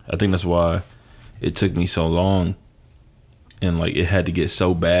 I think that's why it took me so long. And, like, it had to get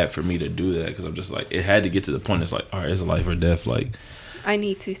so bad for me to do that, because I'm just, like, it had to get to the point it's like, all right, it's life or death. Like, I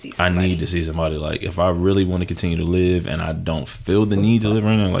need to see somebody. I need to see somebody. Like, if I really want to continue to live and I don't feel the need to live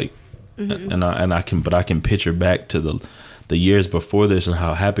right now, like, and I can picture back to the years before this and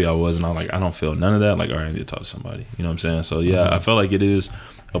how happy I was, and I'm like, I don't feel none of that. Like, all right, I need to talk to somebody. You know what I'm saying? So, I feel like it is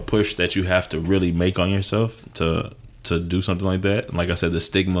a push that you have to really make on yourself to do something like that. And like I said, the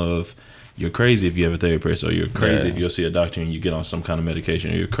stigma of, you're crazy if you have a therapist, or you're crazy if you'll see a doctor and you get on some kind of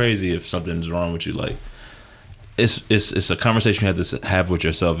medication, or you're crazy if something's wrong with you. Like, it's a conversation you have to have with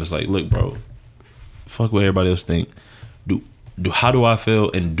yourself. It's like, look, bro, fuck what everybody else think. How do I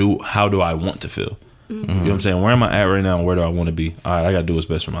feel, and how do I want to feel? You know what I'm saying? Where am I at right now, and where do I want to be? All right, I gotta do what's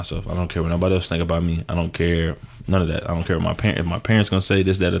best for myself. I don't care what nobody else think about me. I don't care none of that. I don't care what if my parents gonna say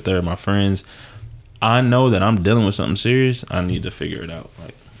this, that, or third. My friends, I know that I'm dealing with something serious. I need to figure it out.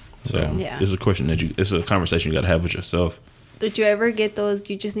 Like, so it's a question it's a conversation you got to have with yourself. Did you ever get those,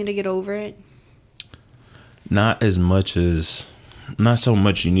 you just need to get over it? Not so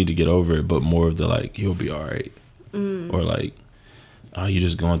much you need to get over it, but more of the, like, you'll be all right. Or like, oh, you're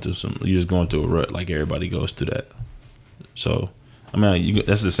just going through a rut. Like, everybody goes through that. So, I mean,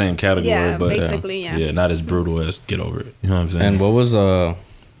 that's the same category, but basically, not as brutal as get over it. You know what I'm saying? And what was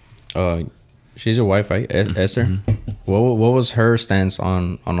she's your wife, right? Esther? What was her stance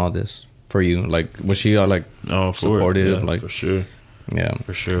on all this for you? Like, was she like supportive? Like, for sure. Yeah,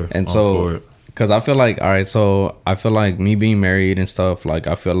 for sure. And so, because I feel like, all right, so I feel like me being married and stuff, like,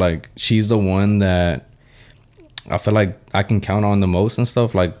 I feel like she's the one that I feel like I can count on the most and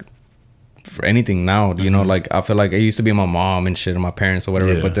stuff, like, for anything now, you know, like, I feel like it used to be my mom and shit and my parents or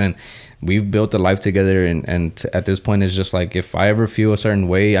whatever, but then we've built a life together, and at this point it's just like, if I ever feel a certain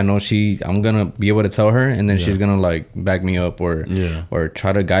way, I know I'm gonna be able to tell her, and then she's gonna, like, back me up or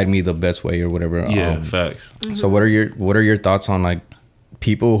try to guide me the best way or whatever. Facts. So what are your thoughts on, like,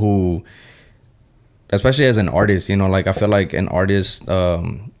 people who, especially as an artist, you know, like, I feel like an artist,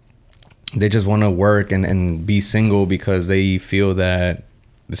 they just want to work and be single because they feel that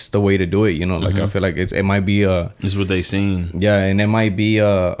it's the way to do it, you know. Like, I feel like it might be it's what they seen. Yeah, and it might be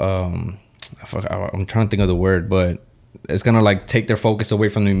I'm trying to think of the word, but it's gonna, like, take their focus away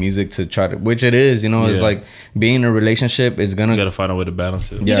from the music to try to, which it is, you know. It's like, being in a relationship is gonna, you gotta find a way to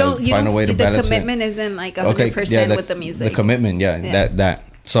balance it. Find a way to balance it. The commitment isn't like 100% with the music. The commitment, that.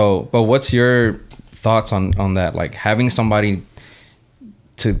 So, but what's your thoughts on that? Like, having somebody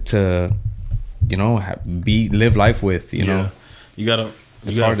to you know, live life with, you know. You gotta.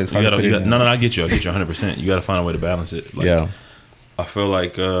 No, I get you 100%. You gotta find a way to balance it. Like, I feel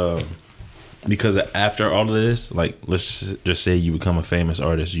like because after all of this, like, let's just say you become a famous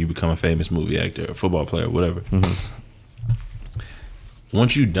artist, you become a famous movie actor, a football player, whatever.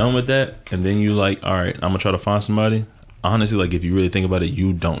 Once you're done with that, and then you like, all right, I'm gonna try to find somebody. Honestly, like, if you really think about it,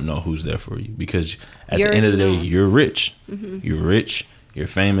 you don't know who's there for you, because at the end of the day, you're rich. You're rich. You're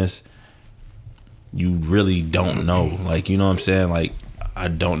famous. You really don't know. Like, you know what I'm saying? Like, I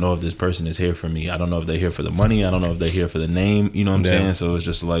don't know if this person is here for me. I don't know if they're here for the money. I don't know if they're here for the name. You know what I'm saying? So it's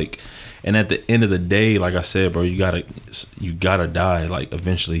just like, and at the end of the day, like I said, bro, you gotta die. Like,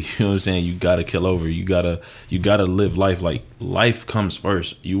 eventually, you know what I'm saying? You gotta kill over. You gotta live life. Like, life comes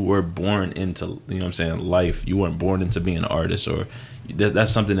first. You were born into, you know what I'm saying, life. You weren't born into being an artist, or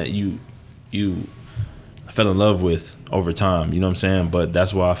that's something that you fell in love with over time. You know what I'm saying? But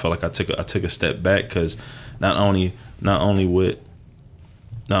that's why I felt like I took a step back, because not only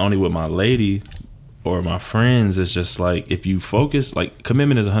with my lady or my friends, it's just like, if you focus, like,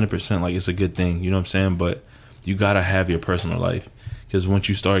 commitment is 100%, like, it's a good thing, you know what I'm saying? But you gotta have your personal life, because once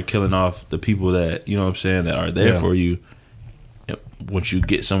you start killing off the people that, you know what I'm saying, that are there for you, once you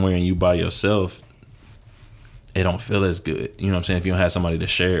get somewhere and you by yourself, it don't feel as good, you know what I'm saying, if you don't have somebody to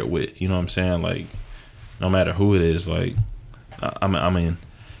share it with, you know what I'm saying? Like, no matter who it is, like, I mean,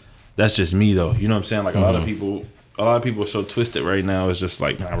 that's just me though, you know what I'm saying? Like, a lot of people are so twisted right now. It's just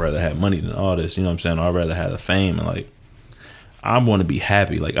like, I'd rather have money than all this, you know what I'm saying? Or I'd rather have the fame. And like, I want to be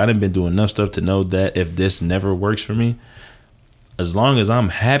happy. Like, I done been doing enough stuff to know that if this never works for me, as long as I'm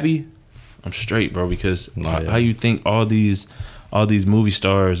happy, I'm straight, bro. Because how you think all these movie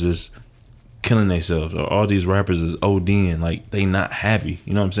stars is killing themselves, or all these rappers is ODing, like, they not happy,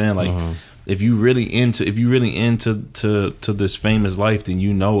 you know what I'm saying? Like, if you really into this famous life, then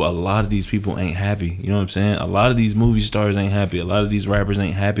you know a lot of these people ain't happy. You know what I'm saying? A lot of these movie stars ain't happy. A lot of these rappers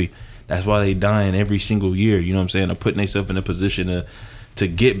ain't happy. That's why they dying every single year. You know what I'm saying? They're putting themselves in a position to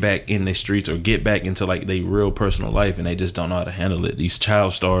get back in the streets, or get back into like their real personal life, and they just don't know how to handle it. These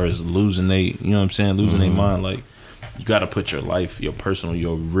child stars losing you know what I'm saying, losing their mind. Like, you gotta put your life, your personal,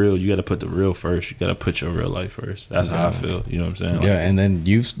 your real. You gotta put the real first. You gotta put your real life first. That's how I feel. You know what I'm saying? Like, and then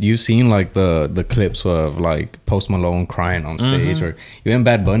you've seen like the clips of like Post Malone crying on stage, or even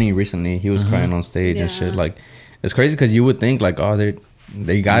Bad Bunny recently. He was crying on stage and shit. Like, it's crazy, because you would think like, oh,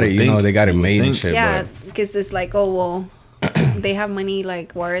 they got it. You know, they got it made and shit. Yeah, because it's like, oh well, they have money.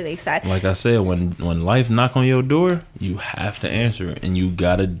 Like, why are they sad? Like I said, when life knock on your door, you have to answer it, and you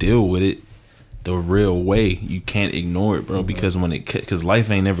gotta deal with it the real way. You can't ignore it, bro, because because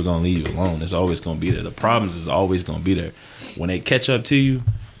life ain't never gonna leave you alone. It's always gonna be there. The problems is always gonna be there. When they catch up to you,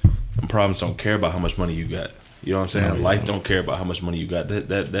 the problems don't care about how much money you got. You know what I'm saying? Life don't care about how much money you got.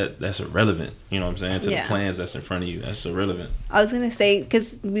 That's irrelevant. You know what I'm saying? To the plans that's in front of you, that's irrelevant. I was gonna say,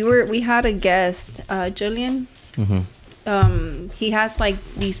 because we had a guest, Julian. He has like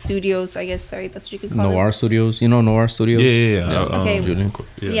these studios, I guess. Sorry, that's what you could call Noir Studios. You know Noir Studios? Yeah. Okay.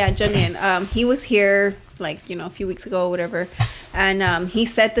 Julian. Julian. He was here like, you know, a few weeks ago or whatever, and he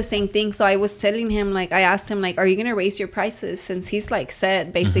said the same thing. So I was telling him, like, I asked him, like, are you gonna raise your prices, since he's like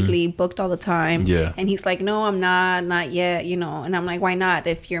set, basically booked all the time. Yeah. And he's like, no, I'm not yet, you know. And I'm like, why not?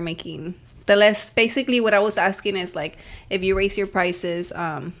 If you're making the less, basically what I was asking is like, if you raise your prices,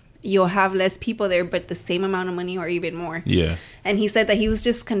 you'll have less people there, but the same amount of money or even more. Yeah. And he said that he was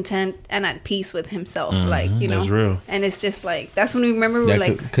just content and at peace with himself. Like, you know, that's real. And it's just like, that's when we remember, we were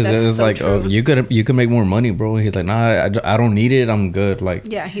like, because it's so like, true. Oh, you could make more money, bro. He's like, nah, I don't need it. I'm good.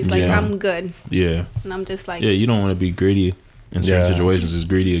 Like, yeah, he's like, I'm good. Yeah. And I'm just like, yeah, you don't want to be greedy in certain situations. It's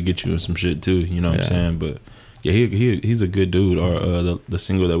greedy to get you in some shit too. You know what I'm saying? But yeah, he's a good dude. Or the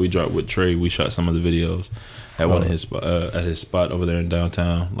single that we dropped with Trey, we shot some of the videos at one of his at his spot over there in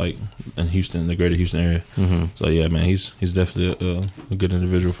downtown, like in Houston, the greater Houston area. So yeah, man, he's definitely a good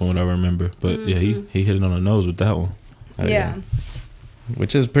individual from what I remember. But yeah, he hit it on the nose with that one. Yeah.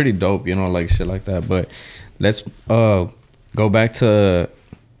 Which is pretty dope, you know, like shit like that. But let's go back to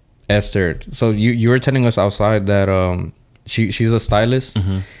Esther. So you were telling us outside that she's a stylist.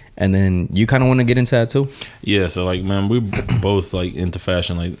 And then you kind of want to get into that too? Yeah, so like, man, we both like into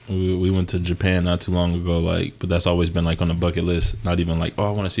fashion. Like we went to Japan not too long ago, like, but that's always been like on the bucket list. Not even like, oh,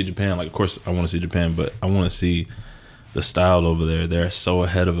 I want to see Japan. Like, of course I want to see Japan, but I want to see the style over there. They're so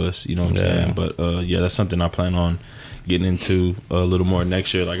ahead of us, you know what I'm saying? But yeah, that's something I plan on getting into a little more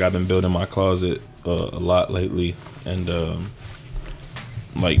next year. Like, I've been building my closet a lot lately, and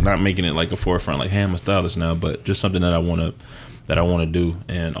like not making it like a forefront, like, hey, I'm a stylist now, but just something that I want to that I want to do.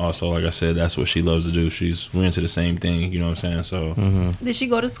 And also, like I said, that's what she loves to do. We're into the same thing, you know what I'm saying? So did she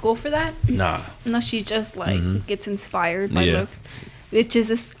go to school for that? Nah. No, she just like gets inspired by books. Which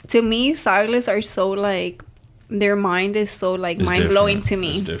is, to me, stylists are so like, their mind is so like mind blowing to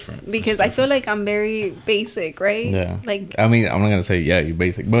me. It's different. Because I feel like I'm very basic, right? Yeah. Like, I mean, I'm not gonna say you're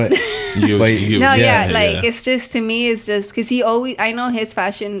basic, but it's just, to me, it's just because I know his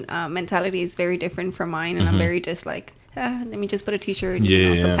fashion mentality is very different from mine, and I'm very just like, let me just put a t-shirt,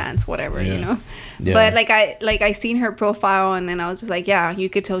 some pants, whatever, you know. Yeah. But like I seen her profile, and then I was just like, yeah, you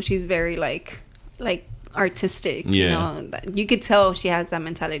could tell she's very like artistic, you know. You could tell she has that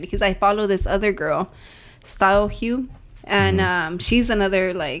mentality, because I follow this other girl, Style Hue, and she's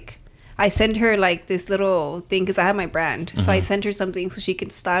another, like, I sent her like this little thing because I have my brand, so I sent her something so she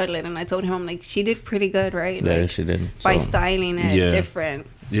could style it, and I told him, I'm like, she did pretty good, right? Yeah, like, she did by styling it different.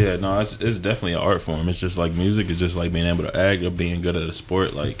 Yeah, no, it's definitely an art form. It's just like music is just like being able to act or being good at a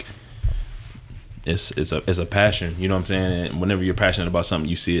sport. Like, it's a passion, you know what I'm saying? And whenever you're passionate about something,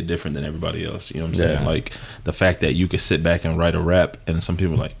 you see it different than everybody else, you know what I'm saying? Like, the fact that you could sit back and write a rap, and some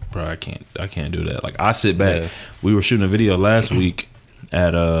people are like, bro, I can't do that. Like, I sit back. We were shooting a video last week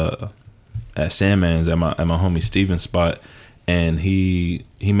at Sandman's at my homie Steven's spot, and he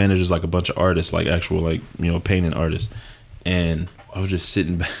manages like a bunch of artists, like actual, like, you know, painting artists. And I was just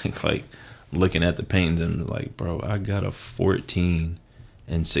sitting back, like, looking at the paintings, and like, bro, I got a 14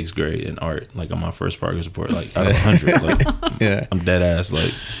 in 6th grade in art, like, on my first progress report, like, out of 100. Like, I'm dead ass,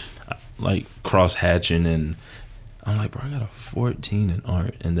 like cross hatching, and I'm like, bro, I got a 14 in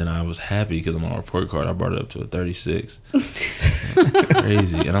art. And then I was happy because on my report card I brought it up to a 36. It's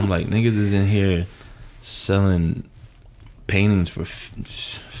crazy. And I'm like, niggas is in here selling paintings for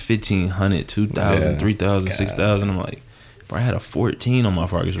 $1,500, $2,000, $3,000, $6,000. I'm like, bro, I had a 14 on my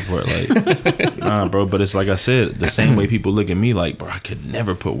progress report. Like, nah, bro. But it's like I said, the same way people look at me, like, bro, I could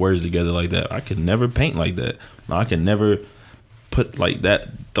never put words together like that. I could never paint like that. No, I could never put like that.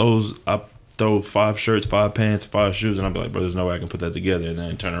 I throw 5 shirts, 5 pants, 5 shoes, and I'll be like, bro, there's no way I can put that together. And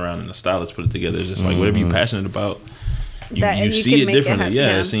then turn around and the stylist put it together. It's just like, whatever you're passionate about, you see it differently.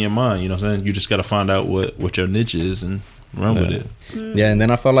 It's in your mind. You know what I'm saying? You just got to find out what your niche is and run with it. Yeah, and then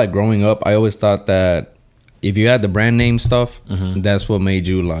I felt like growing up, I always thought that if you had the brand name stuff, that's what made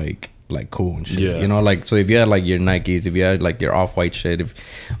you like cool and shit. Yeah. You know, like, so if you had like your Nikes, if you had like your Off-White shit, if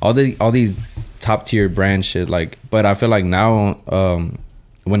all these top tier brand shit, like, but I feel like now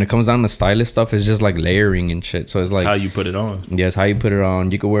when it comes down to stylish stuff, it's just like layering and shit. So it's like how you put it on. Yes, how you put it on.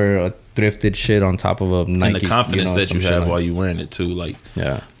 You could wear a thrifted shit on top of a Nike. And the confidence that you have while you wearing it too. Like,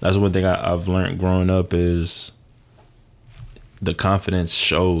 that's one thing I've learned growing up is the confidence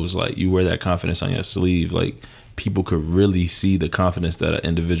shows. Like, you wear that confidence on your sleeve, like, people could really see the confidence that an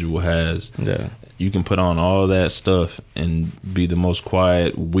individual has. Yeah, you can put on all that stuff and be the most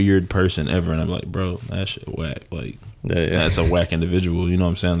quiet, weird person ever, and I'm like, bro, that shit whack. Like, that's a whack individual. You know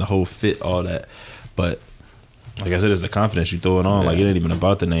what I'm saying? The whole fit, all that. But like I said, it's the confidence you throw it on. Like, it ain't even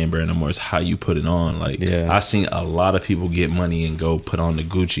about the name brand no more. It's how you put it on. Like, I seen a lot of people get money and go put on the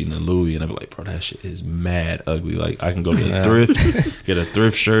Gucci and the Louis, and I be like, bro, that shit is mad ugly. Like, I can go to the thrift, get a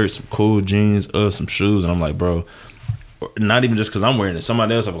thrift shirt, some cool jeans, some shoes, and I'm like, bro, not even just because I'm wearing it.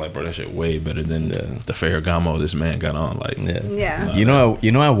 Somebody else, I'm like, bro, that shit way better than the Ferragamo this man got on. Like, you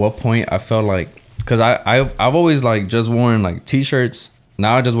know, at what point I felt like, because I've always like just worn like t-shirts.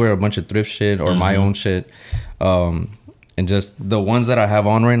 Now I just wear a bunch of thrift shit or my own shit. And just the ones that I have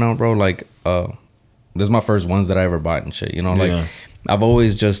on right now, bro, like, this is my first ones that I ever bought and shit, you know, like, I've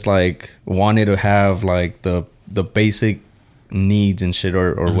always just like wanted to have like the basic needs and shit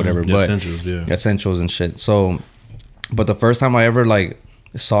or whatever, but essentials and shit. So, but the first time I ever like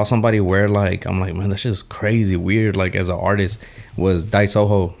saw somebody wear, like, I'm like, man, that shit's crazy weird, like, as an artist, was Dai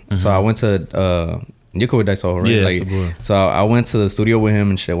Soho. So I went to you're cool with Dai Soho, right? Yeah, like, that's the boy. So I went to the studio with him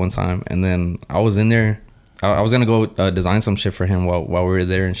and shit one time, and then I was in there. I was gonna go design some shit for him while we were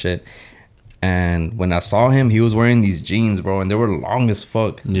there and shit. And when I saw him, he was wearing these jeans, bro, and they were long as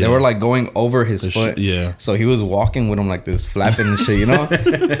fuck. They were like going over his foot. So he was walking with them like this, flapping and shit, you know.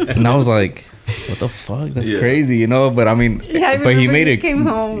 And I was like, what the fuck? That's crazy, you know. But I mean, but he made it. Came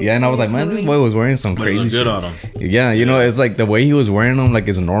home. Yeah, and I was like, man, this boy was wearing some crazy shit. Good on him. Yeah, you know, it's like the way he was wearing them, like,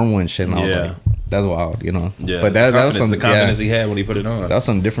 it's normal and shit. And I was like, that's wild, you know. Yeah, but that was some the confidence he had when he put it on. That was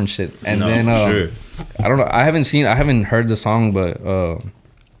some different shit. And then I don't know. I haven't heard the song, but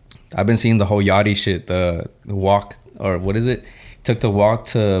I've been seeing the whole Yachty shit. The walk, or what is it? Took the walk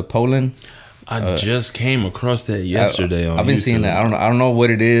to Poland. I just came across that yesterday on I've been YouTube. seeing that. I don't know what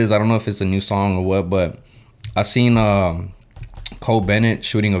it is. I don't know if it's a new song or what, but I seen Cole Bennett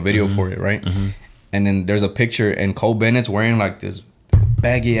shooting a video for it, right? and then there's a picture, and Cole Bennett's wearing like this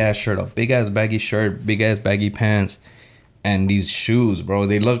baggy ass shirt, a big ass baggy shirt, big ass baggy pants, and these shoes, bro.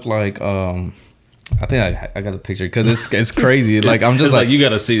 They look like I think I got the picture because it's crazy. Like I'm just like you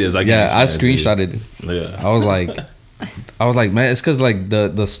gotta see this. I screenshotted it. Yeah, I was like, man, it's because like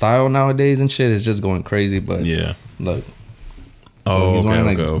the style nowadays and shit is just going crazy. But yeah, look. So he's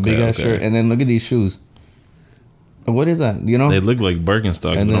wearing like big ass shirt, and then look at these shoes. What is that? You know, they look like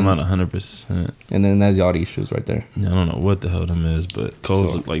Birkenstocks, but I'm not 100%. And then there's all these shoes right there. Yeah, I don't know what the hell them is, but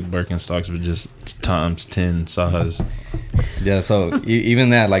Coles look like Birkenstocks, but just times 10 size. Yeah, so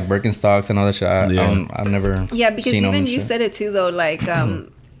even that, like Birkenstocks and all that shit, I've never. Yeah, because even you said it too, though. Like,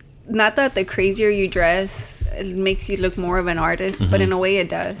 not that the crazier you dress, it makes you look more of an artist, but in a way it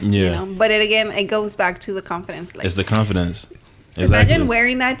does. Yeah. You know? But it goes back to the confidence. Like, it's the confidence. Exactly. Imagine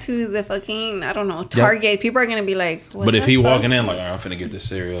wearing that to the fucking, I don't know, Target. Yep. People are going to be like, what but if he walking in like, all right, I'm finna get this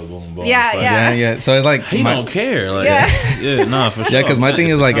cereal, boom, boom. Yeah, like, yeah. So it's like, he don't care. Like, yeah, nah, for sure. Yeah, because my thing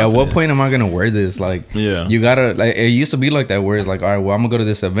is like, at what point am I going to wear this? Like, you got to, like, it used to be like that where it's like, all right, well, I'm going to go to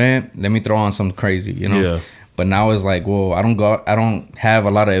this event. Let me throw on some crazy, you know? Yeah. But now it's like, well, I don't have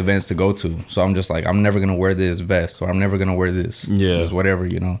a lot of events to go to. So I'm just like, I'm never going to wear this vest or I'm never going to wear this whatever,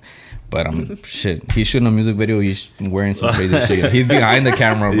 you know? But shit, he's shooting a music video. He's wearing some crazy shit. He's behind the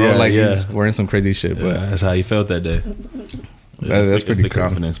camera, bro. He's wearing some crazy shit. But that's how he felt that day. That's pretty cool.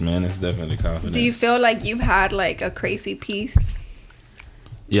 Confidence, man. It's definitely confidence. Do you feel like you've had like a crazy piece?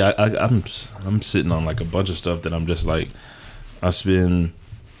 Yeah, I'm sitting on like a bunch of stuff that I'm just like, I spend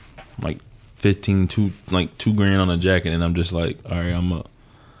like $2,000 on a jacket, and I'm just like, all right, I'm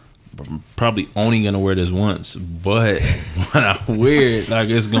probably only gonna wear this once, but when I wear it, like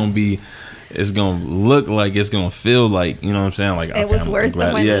it's gonna look like, it's gonna feel like, you know what I'm saying, like it was worth the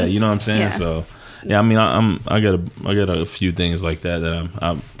money. Yeah, you know what I'm saying. So yeah, I mean, I got a few things like that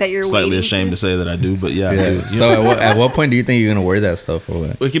I'm that you're slightly ashamed to say that I do, but yeah. I do. So at what point do you think you're gonna wear that stuff or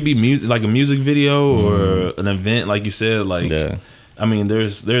what? It could be music, like a music video or an event, like you said, like. Yeah. I mean,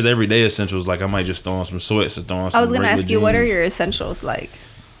 there's everyday essentials. Like I might just throw on some sweats or throw on some. I was gonna ask you, what are your essentials like?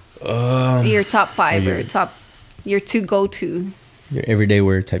 Your top 5 or your 2 go-to. Your everyday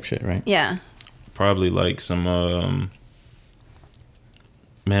wear type shit, right? Yeah. Probably like some.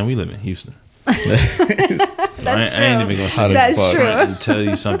 Man, we live in Houston. That's true. I ain't even gonna say that's true. And tell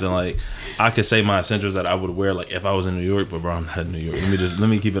you something like, I could say my essentials that I would wear like if I was in New York, but bro, I'm not in New York. Let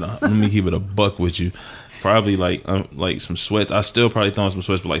me keep it a buck with you. Probably like some sweats. I still probably throw on some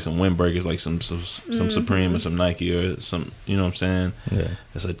sweats, but like some windbreakers, like some Supreme or some Nike or some, you know what I'm saying? Yeah.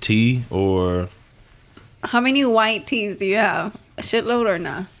 It's a tee or. How many white tees do you have? A shitload or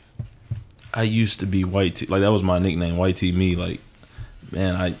not? I used to be white tee. Like that was my nickname, white tee me. Like,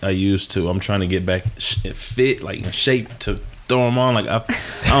 man, I used to. I'm trying to get back fit, like in shape to throw them on. Like I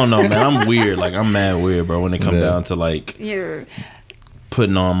don't know, man. I'm weird. Like I'm mad weird, bro. When it come down to like. You're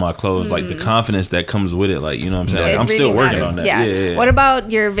putting on my clothes, like the confidence that comes with it, like, you know what I'm saying? Like, I'm really still working on that. Yeah. What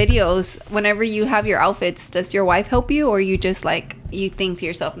about your videos? Whenever you have your outfits, does your wife help you, or you just like, you think to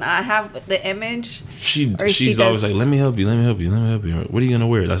yourself, nah, I have the image? She's always like, let me help you. What are you gonna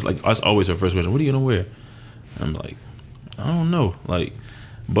wear? That's always her first question. What are you gonna wear? I'm like, I don't know. Like,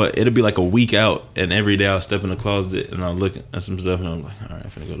 but it'll be like a week out, and every day I'll step in the closet and I'll look at some stuff and I'm like, all right,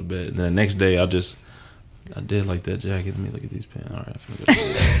 I'm finna go to bed. And then the next day I did like that jacket. Let me look at these pants. All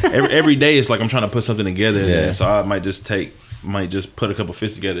right. Every day it's like I'm trying to put something together. Yeah. So I might just put a couple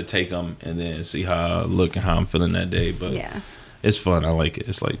fits together, take them, and then see how I look and how I'm feeling that day. But it's fun. I like it.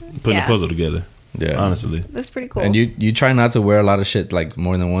 It's like putting a puzzle together. Yeah, honestly, that's pretty cool. And you try not to wear a lot of shit like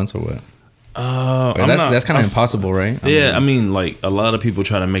more than once, or what? That's kind of impossible, right? I mean, like a lot of people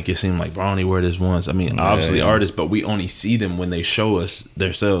try to make it seem like, bro, I only wear this once. I mean, obviously artists, but we only see them when they show us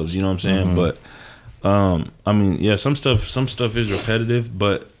themselves. You know what I'm saying? But I mean, some stuff is repetitive,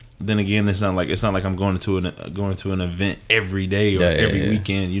 but then again, it's not like I'm going to an event every day or every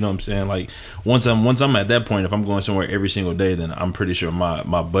weekend. You know what I'm saying? Like once I'm at that point, if I'm going somewhere every single day, then I'm pretty sure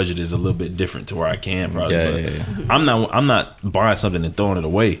my budget is a little bit different to where I can probably. I'm not buying something and throwing it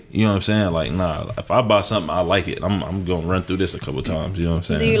away. You know what I'm saying? Like, nah, if I buy something, I like it. I'm gonna run through this a couple times. You know what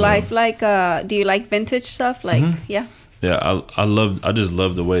I'm saying? Do you like vintage stuff? Like, yeah. Yeah, I just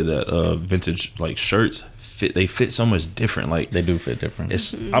love the way that vintage like shirts fit. They fit so much different. Like they do fit different.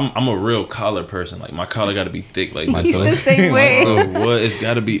 I'm a real collar person. Like my collar got to be thick. Like he's the same way. So what? It's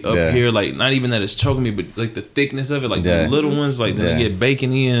got to be up here. Like not even that it's choking me, but like the thickness of it. Like the little ones. Like then they get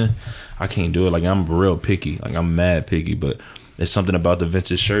bacon in. I can't do it. Like I'm real picky. Like I'm mad picky. But there's something about the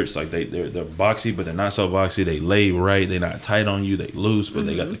vintage shirts. Like they're boxy, but they're not so boxy. They lay right. They're not tight on you. They loose, but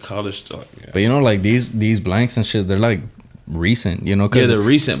they got the collar stuff. Yeah. But you know, like these blanks and shit, they're like recent, you know. Yeah, they're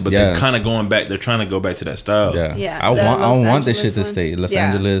recent, but they're kind of going back. They're trying to go back to that style. Yeah. I want this shit to stay. Los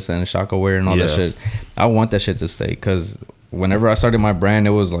Angeles and Shaka Wear and all that shit. I want that shit to stay because whenever I started my brand,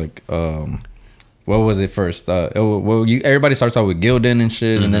 it was like, what was it first? Everybody starts out with Gildan and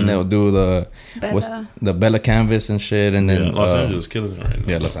shit, and then they'll do the Bella canvas and shit, and then Los Angeles is killing it right now.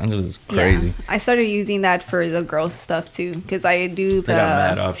 Yeah, Los Angeles is crazy. Yeah. I started using that for the girls stuff too, because I do they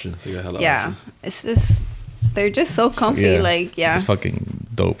got mad options. They got hella options. It's just they're just so comfy. Like it's fucking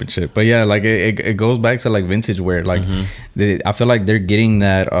dope and shit. But yeah, like it goes back to like vintage wear. Like I feel like they're getting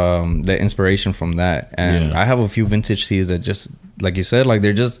that the inspiration from that, and I have a few vintage tees that just. Like you said, like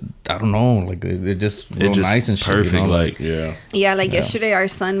they're just, I don't know, like they're just real nice and shit. Perfect, you know? like yesterday our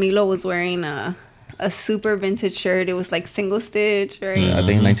son Milo was wearing a super vintage shirt. It was like single stitch, right? Yeah, I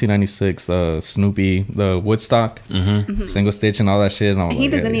think 1996, Snoopy, the Woodstock, single stitch and all that shit. And he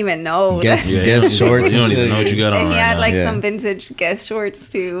doesn't even know. Guess shorts. You don't even know what you got on. And he had like some vintage Guess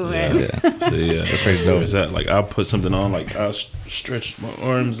shorts too. So that's crazy dope. Is that like I'll put something on, like I'll stretch my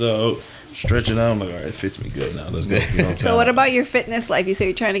arms out. Stretch it out. I'm like, all right, it fits me good now. Let's go. You know so what about your fitness life? You say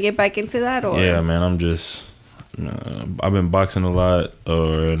you're trying to get back into that, or? Yeah, man. I'm just, I've been boxing a lot,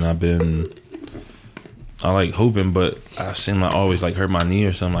 and I like hooping, but I seem like always like hurt my knee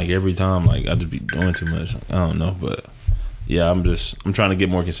or something. Like every time, like I just be doing too much. I don't know, but yeah, I'm trying to get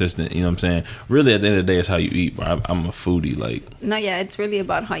more consistent. You know what I'm saying? Really, at the end of the day, it's how you eat, bro. I'm a foodie. Like, no, yeah, it's really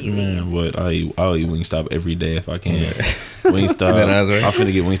about how you eat. But I'll eat Wingstop every day if I can. Wingstop. I'm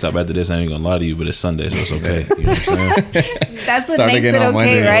finna get Wingstop after this. I ain't gonna lie to you, but it's Sunday, so it's okay. You know what I'm saying? That's what makes it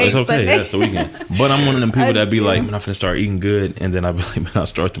okay, right? It's okay. Yeah, it's the weekend. But I'm one of them people that be like, man, I'm finna start eating good, and then I be like, man, I'll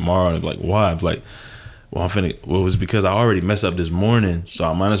start tomorrow, and I be like, why? I'm like, well, it was because I already messed up this morning, so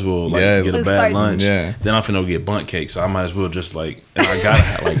I might as well get a bad lunch. Yeah. Then I'm finna get bundt cake, so I might as well just and I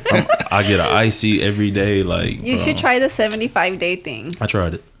gotta I get an icy every day. Like you should try the 75-day thing. I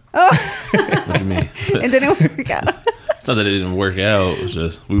tried it. Oh, what you mean? It didn't work out. It's not that it didn't work out. It's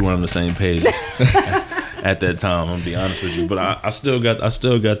just we weren't on the same page at that time. I'm gonna be honest with you, but I got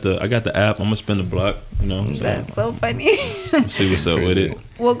the app. I'm gonna spin the block. You know, that's so funny. See what's up with it.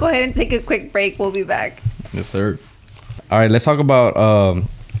 We'll go ahead and take a quick break. We'll be back. Yes, sir. All right, let's talk about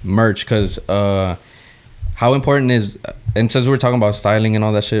merch, because how important is, and since we're talking about styling and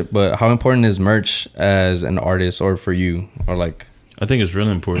all that shit, but how important is merch as an artist or for you, or like? I think it's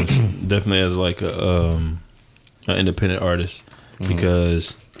really important, definitely as like an independent artist,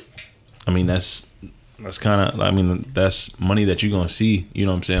 because I mean that's kind of, I mean that's money that you're gonna see. You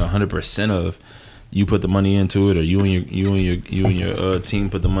know what I'm saying? 100% of. You put the money into it, or you and your team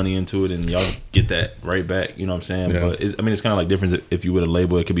put the money into it, and y'all get that right back. You know what I'm saying? Yeah. But it's kind of like different. If you with a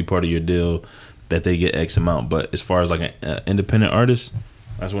label, it could be part of your deal that they get X amount. But as far as like an independent artist,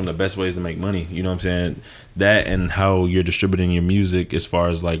 that's one of the best ways to make money. You know what I'm saying? That and how you're distributing your music as far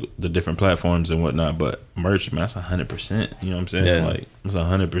as like the different platforms and whatnot. But merch, man, that's 100%. You know what I'm saying? Yeah. Like it's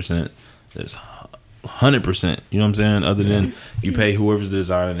 100%. There's 100%. You know what I'm saying? Other than you pay whoever's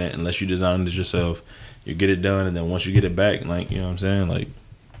designing it, unless you design it yourself, you get it done, and then once you get it back, like, you know what I'm saying? Like,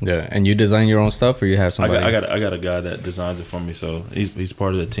 yeah. And you design your own stuff, or you have somebody? I got a guy that designs it for me, so he's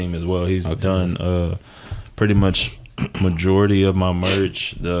part of the team as well. He's done pretty much majority of my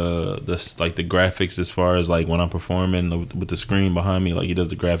merch, the like the graphics, as far as like when I'm performing with the screen behind me, like he does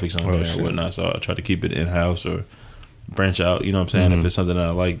the graphics on there and whatnot. So I try to keep it in house or branch out, you know what I'm saying, if it's something that I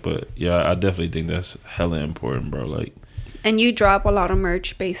like. But yeah, I definitely think that's hella important, bro. Like, and you drop a lot of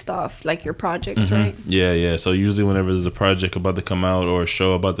merch based off like your projects, right? Yeah. So usually whenever there's a project about to come out or a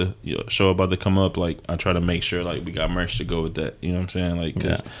show about to come up, like I try to make sure like we got merch to go with that. You know what I'm saying? Like,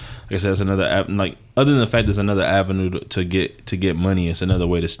 cause like I said, it's another app. Like, other than the fact there's another avenue to get money, it's another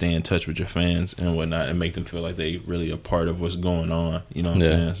way to stay in touch with your fans and whatnot, and make them feel like they really a part of what's going on. You know what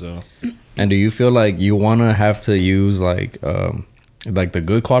I'm saying? So. And do you feel like you wanna have to use like the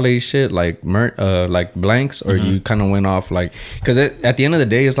good quality shit, like like blanks, or you kind of went off like, because at the end of the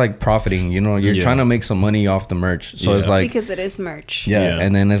day, it's like profiting. You know, you're trying to make some money off the merch, so it's like, because it is merch. Yeah,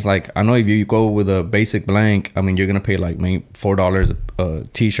 and then it's like, I know if you go with a basic blank, I mean, you're gonna pay like maybe $4 a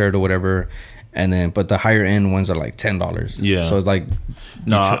t-shirt or whatever. And then, but the higher end ones are like $10. Yeah. So it's like,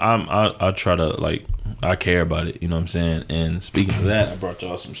 no, I try to like, I care about it. You know what I'm saying? And speaking of that, I brought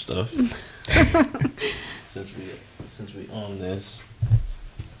y'all some stuff. since we on this,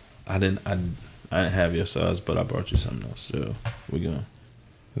 I didn't have your size, but I brought you something else. So we going.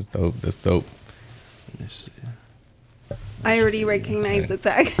 That's dope. Let me see. I already recognize the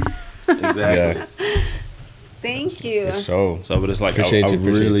tag. Exactly. Yeah. Thank you. So, but it's like I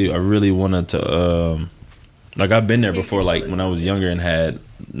really wanted to like, I've been there before, like when I was younger and had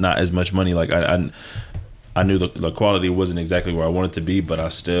not as much money. Like I I knew the quality wasn't exactly where I wanted to be, but I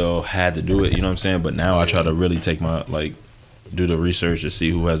still had to do it. You know what I'm saying? But now I try to really take my do the research to see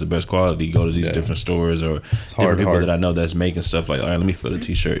who has the best quality. Go to these different stores or different people that I know that's making stuff. Like, all right, let me fit a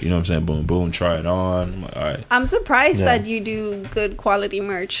t-shirt. You know what I'm saying? Boom, boom, try it on. I'm like, all right. I'm surprised that you do good quality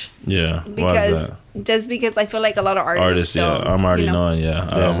merch. Yeah, because just because I feel like a lot of artists I'm already knowing.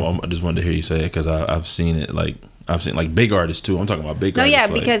 I just wanted to hear you say it because I've seen it. Like, I've seen like big artists too. I'm talking about big artists.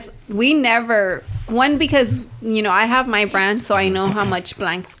 No, yeah, because we never because I have my brand, so I know how much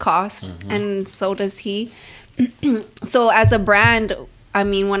blanks cost, and so does he. So as a brand, I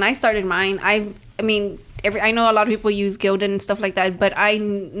mean, when I started mine, I know a lot of people use Gildan and stuff like that, but I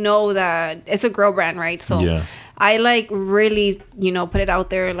know that it's a girl brand, right? So I like really, put it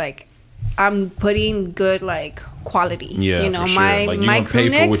out there. Like, I'm putting good quality. Yeah, for sure. My crew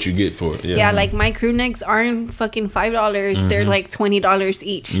necks, pay for what you get for it. Yeah, like my crew necks aren't fucking $5. They're like $20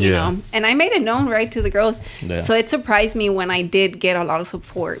 each. You know, and I made it known right to the girls. Yeah. So it surprised me when I did get a lot of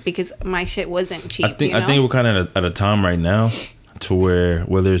support because my shit wasn't cheap. I think we're kind of at a time right now to where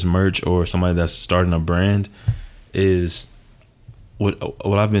whether it's merch or somebody that's starting a brand is what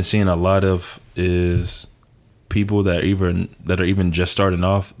I've been seeing a lot of is people that are even just starting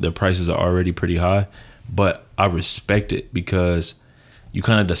off. Their prices are already pretty high. But I respect it because you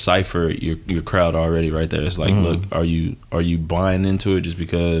kind of decipher your crowd already right there. It's like, look, are you buying into it just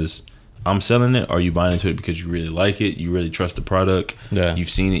because I'm selling it? Or are you buying into it because you really like it? You really trust the product? Yeah. You've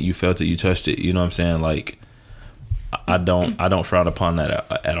seen it, you felt it, you touched it. You know what I'm saying? Like, I don't frown upon that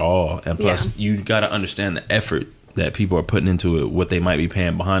at all. And plus, you got to understand the effort that people are putting into it, what they might be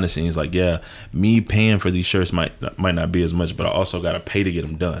paying behind the scenes. Like, me paying for these shirts might not be as much, but I also got to pay to get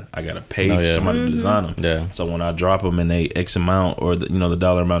them done. I got to pay for somebody to design them. Yeah. So when I drop them and they X amount or the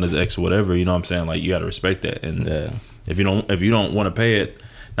dollar amount is X or whatever, you know what I'm saying? Like, you got to respect that. And if you don't want to pay it,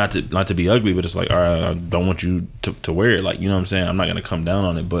 not to be ugly, but it's like, all right, I don't want you to wear it. Like, you know what I'm saying? I'm not going to come down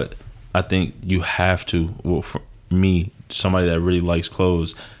on it, but I think you have to, well, for me, somebody that really likes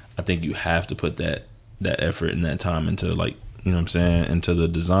clothes, I think you have to put that effort and that time into, like, you know what I'm saying, into the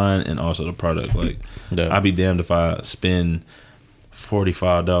design and also the product. Like, I'd be damned if I spend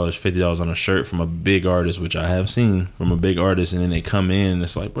 $45, $50 on a shirt from a big artist, which I have seen from a big artist, and then they come in and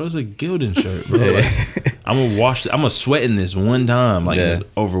it's like, bro, it's a Gildan shirt, bro. Like, I'm gonna wash it. I'm gonna sweat in this one time, like, it's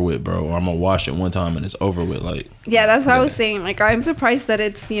over with, bro. Or I'm gonna wash it one time and it's over with. Like, that's what I was saying. Like, I'm surprised that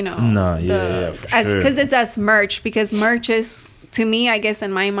it's for sure. Because it's as merch, because merch is, to me, I guess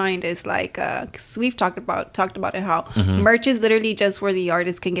in my mind is like, cause we've talked about it, how merch is literally just where the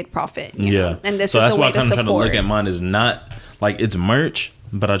artist can get profit. You know? And this is a way to support. So that's why I kind of try to look at mine as not like it's merch,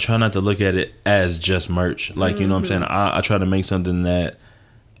 but I try not to look at it as just merch. Like, you know what I'm saying? I try to make something that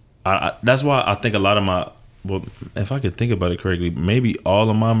that's why I think a lot of my, well, if I could think about it correctly, maybe all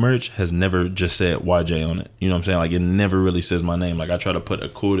of my merch has never just said YJ on it. You know what I'm saying? Like, it never really says my name. Like, I try to put a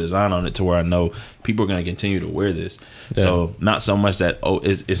cool design on it to where I know people are going to continue to wear this. Yeah. So not so much that,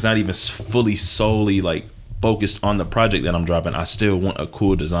 it's not even fully solely like focused on the project that I'm dropping. I still want a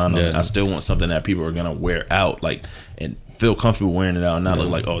cool design on it. I still want something that people are going to wear out, like, and feel comfortable wearing it out and not look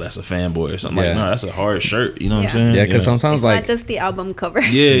like, oh, that's a fanboy or something. Like, no, that's a hard shirt. You know what I'm saying? Yeah, because sometimes it's like, not just the album cover.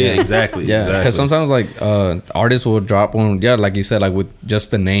 Yeah, exactly. Yeah, because sometimes like artists will drop one, like you said, like with just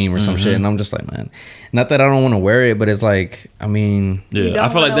the name or some shit, and I'm just like, man, not that I don't want to wear it, but it's like, I mean, I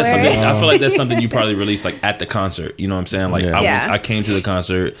feel like that's something. I feel like that's something you probably released like at the concert. You know what I'm saying? Like, I came to the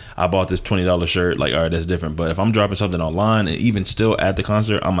concert, I bought this $20 shirt. Like, all right, that's different. But if I'm dropping something online and even still at the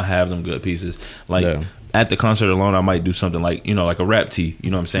concert, I'm gonna have them good pieces. Like. At the concert alone, I might do something like, like a rap tee,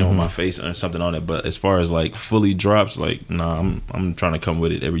 you know what I'm saying, with my face or something on it. But as far as like fully drops, like, nah, I'm trying to come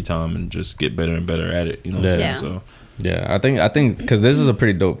with it every time and just get better and better at it. You know what I'm saying? So I think because this is a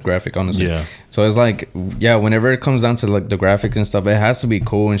pretty dope graphic, honestly. Yeah. So it's like, whenever it comes down to like the graphics and stuff, it has to be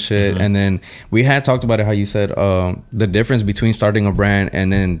cool and shit. And then we had talked about it, how you said the difference between starting a brand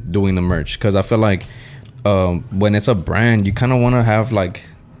and then doing the merch. Because I feel like when it's a brand, you kind of want to have like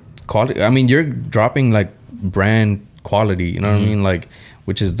quality. I mean, you're dropping like brand quality, you know what I mean, like,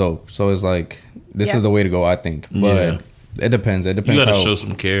 which is dope. So it's like, this is the way to go, I think. But it depends. You gotta show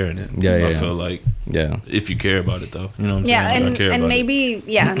some care in it. I feel like, if you care about it, though, you know what I'm saying? Yeah, and maybe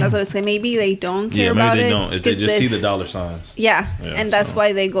that's what I say. Maybe they don't care about it. Maybe they don't. If they just see the dollar signs. And that's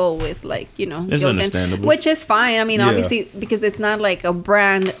why they go with like, it's Gildan, understandable, which is fine. I mean, obviously, because it's not like a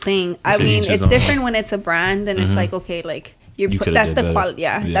brand thing. I mean, it's different when it's a brand, and it's like, okay, like, that's the quality.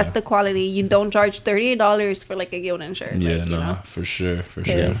 That's the quality. You don't charge $38 for like a Gildan shirt. For sure.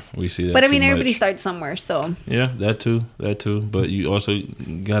 We see that. But I mean, everybody starts somewhere, so that too. But you also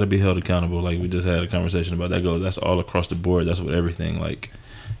got to be held accountable. Like, we just had a conversation about that. That's all across the board. That's with everything. Like,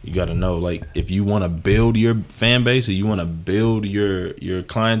 you got to know, like, if you want to build your fan base or you want to build your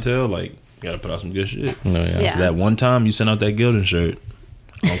clientele, like, you got to put out some good shit. No, yeah. That one time you sent out that Gildan shirt,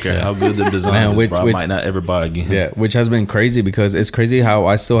 I don't care how good the design is, bro, I might not ever buy again. Yeah, which has been crazy because it's crazy how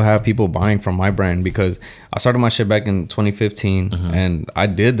I still have people buying from my brand because I started my shit back in 2015 and I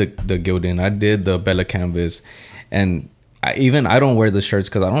did the Gildan, I did the Bella Canvas, and I don't wear the shirts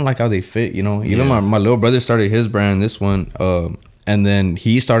because I don't like how they fit, you know. Even my little brother started his brand, this one, and then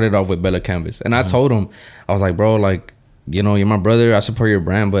he started off with Bella Canvas, and I told him, I was like, bro, like, you know, you're my brother, I support your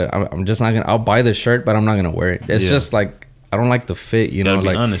brand, but I'm just not gonna. I'll buy the shirt, but I'm not gonna wear it. It's just like, I don't like the fit, you know. Gotta be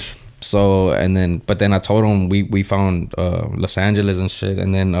like honest. So but then I told him we found Los Angeles and shit,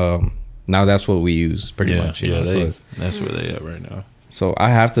 and then now that's what we use pretty much. You know? That's where they at right now. So I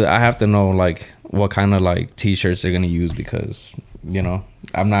have to know like what kind of like t-shirts they're gonna use because, you know,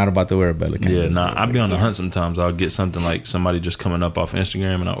 I'm not about to wear a Bella Canvas. Yeah, nah, I'll be on the hunt sometimes. I'll get something like somebody just coming up off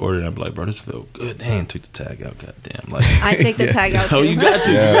Instagram and I order it and I'll be like, bro, this feel good. Dang, took the tag out, goddamn. Like, I take the tag out too. Oh, you got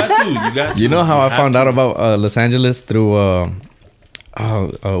to, you got to. You know how I found out about Los Angeles through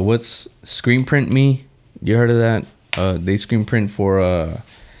what's Screen Print Me? You heard of that? They screen print for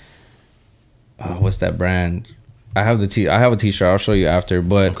what's that brand? I have a t-shirt. I'll show you after.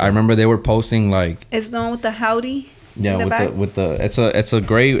 But I remember they were posting like, it's the one with the howdy. Yeah, with the it's a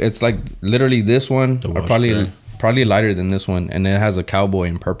gray. It's like literally this one, or probably lighter than this one, and it has a cowboy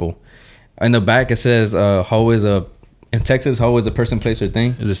in purple. In the back it says "Ho is a." In Texas, ho is a person, place, or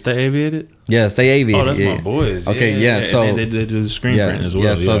thing. Is it Stay Aviated? Yeah, Stay Aviated. Oh, that's my boys. Okay, yeah. So and they do the screen print as well.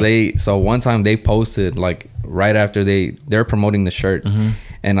 Yeah, so one time they posted like right after they're promoting the shirt,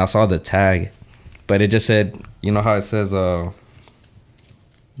 and I saw the tag, but it just said, you know how it says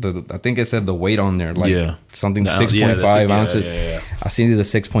I think it said the weight on there, like something 6.5 ounces. I seen the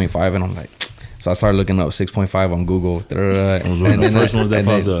 6.5 and I'm like, so I started looking up 6.5 on Google. And then the first ones that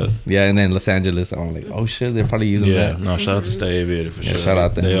popped up. Yeah, and then Los Angeles. I'm like, oh shit, they're probably using that. No, shout out to Stay Aviated for sure. Shout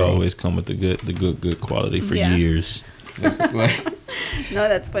out to them. They always come with the good quality for years. No,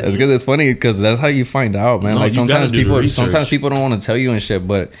 that's funny. That's good. It's funny because that's how you find out, man. Like sometimes people don't want to tell you and shit,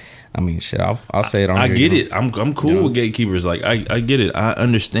 but I mean, shit, I'll say it on. I get it. I'm cool with gatekeepers. Like I get it. I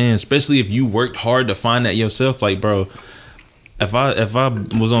understand, especially if you worked hard to find that yourself. Like, bro, if I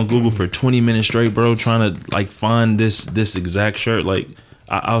was on Google for 20 minutes straight, bro, trying to like find this exact shirt, like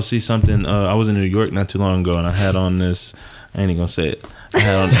I'll see something. I was in New York not too long ago, and I had on this. I ain't even gonna say it. I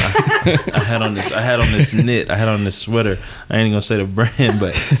had on this sweater. I ain't gonna say the brand,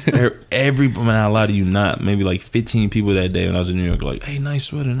 but man, I lie to you not. Maybe like 15 people that day when I was in New York, like, hey, nice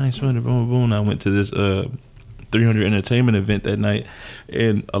sweater, boom, boom. I went to this 300 Entertainment event that night,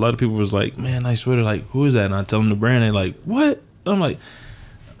 and a lot of people was like, man, nice sweater. Like, who is that? And I tell them the brand. They like, what? I'm like,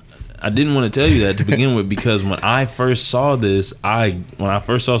 I didn't want to tell you that to begin with because when I first saw this, when I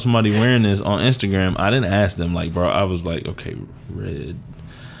first saw somebody wearing this on Instagram, I didn't ask them. Like, bro, I was like, okay, red.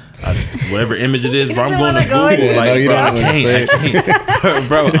 Whatever image it is, bro, I'm going to Google. Like, bro, I can't.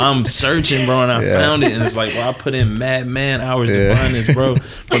 Bro, I'm searching, bro, and I found it, and it's like, bro, I put in mad hours to find this, bro.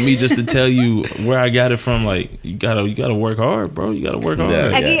 For me just to tell you where I got it from, like, you gotta work hard, bro. You gotta work hard.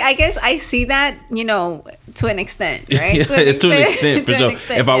 I guess I see that, you know, to an extent, right? Yeah, it's to an extent, for sure.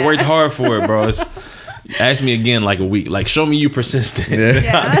 If I worked hard for it, bro, ask me again like a week. Like, show me you persistent.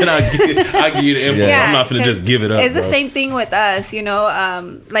 Then I'll give you the info. I'm not finna just give it up. It's the same thing with us, you know.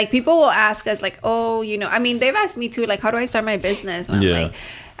 Like, people will ask us, like, oh, you know, I mean, they've asked me too, like, how do I start my business? And I'm like,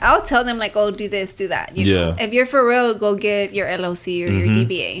 I'll tell them like, oh, do this, do that. You know, if you're for real, go get your LLC or your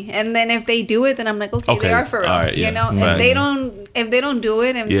DBA. And then if they do it, then I'm like, okay, they are for real. Right, you know, if they don't do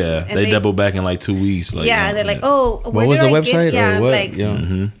it, and they double back in like 2 weeks. Like, they're like, oh, what was the website? Like,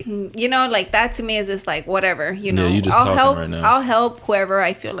 you know, like that to me is just like whatever. You know, you just I'll help. Right now. I'll help whoever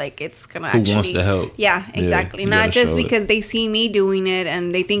I feel like it's gonna who wants to help. Yeah, exactly. Not just because they see me doing it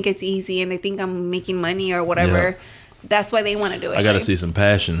and they think it's easy and they think I'm making money or whatever. Yeah. That's why they want to do it. I got to see some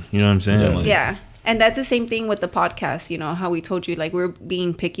passion. You know what I'm saying? Yeah. And that's the same thing with the podcast, you know, how we told you, like, we're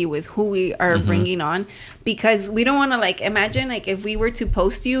being picky with who we are bringing on because we don't want to, like, imagine, like, if we were to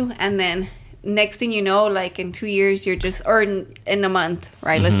post you and then next thing you know, like, in 2 years, you're just, or in a month,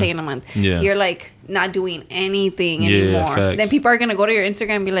 right? Let's say in a month. Yeah. You're, like, not doing anything anymore. Facts. Then people are going to go to your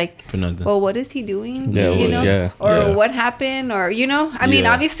Instagram and be like, for nothing. Well, what is he doing? Yeah, you know? Or what happened? Or, you know? I mean,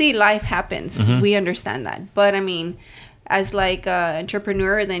 obviously, life happens. We understand that. But, I mean, as, like, an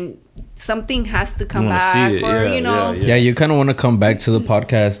entrepreneur, then something has to come back. Or, you know. Yeah, you kind of want to come back to the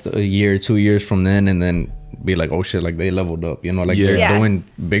podcast a year, 2 years from then, and then be like, oh shit, like they leveled up, you know, like they're doing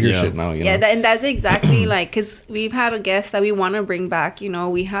bigger shit now, you know. And that's exactly like, because we've had a guest that we want to bring back, you know.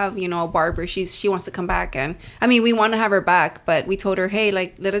 We have, you know, a barber, she wants to come back, and I mean, we want to have her back, but we told her, hey,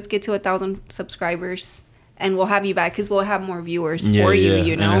 like, let us get to 1,000 subscribers and we'll have you back, because we'll have more viewers for you,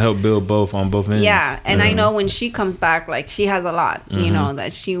 you know. And help build both on both ends. Yeah, and I know when she comes back, like, she has a lot, you know,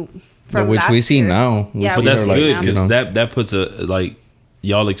 that she from which we see now. But that's good, because that puts a like,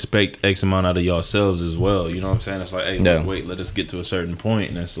 y'all expect X amount out of yourselves as well. You know what I'm saying? It's like, hey, wait, let us get to a certain point,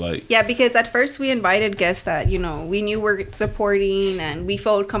 and it's like, yeah, because at first we invited guests that, you know, we knew we're supporting and we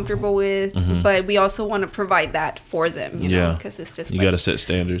felt comfortable with, but we also want to provide that for them, you know, because it's just you got to set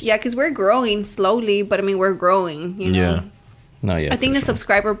standards. Yeah, because we're growing slowly, but I mean, we're growing, you know. Yeah. No, yeah. I think the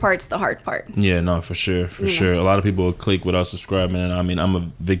subscriber part's the hard part. Yeah, no, for sure, for sure. A lot of people will click without subscribing, and I mean, I'm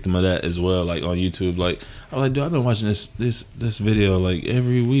a victim of that as well. Like on YouTube, like I'm like, dude, I've been watching this video like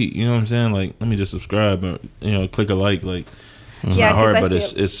every week. You know what I'm saying? Like, let me just subscribe, or you know, click a like. Like, it's not hard, but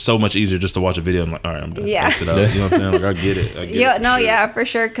it's so much easier just to watch a video. I'm like, all right, I'm done. Yeah. Exit out. You know what I'm saying? Like, I get it. Yeah, for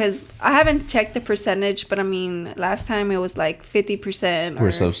sure. Because I haven't checked the percentage, but I mean, last time it was like 50%. We're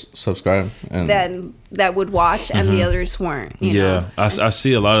subscribed. And that would watch, and the others weren't. You know? I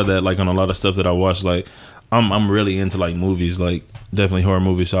see a lot of that, like on a lot of stuff that I watch. Like, I'm really into like movies, like definitely horror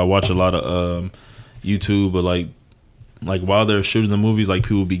movies. So I watch a lot of YouTube, but like while they're shooting the movies, like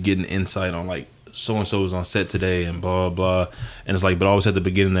people be getting insight on like, so and so was on set today and blah blah, and it's like, but always at the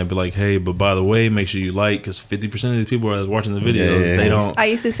beginning they'd be like, hey, but by the way, make sure you like, because 50% of these people are watching the videos, they don't. I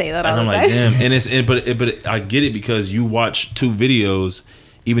used to say that all the time. I'm like, damn, and but I get it, because you watch 2 videos,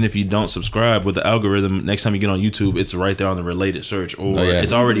 even if you don't subscribe, with the algorithm, next time you get on YouTube, it's right there on the related search, or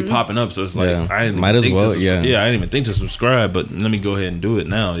it's already popping up. So it's like, I didn't might as well, I didn't even think to subscribe, but let me go ahead and do it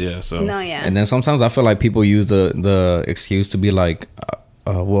now. And then sometimes I feel like people use the excuse to be like,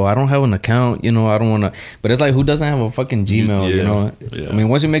 well, I don't have an account, you know, I don't want to, but it's like, who doesn't have a fucking Gmail, you know? I mean,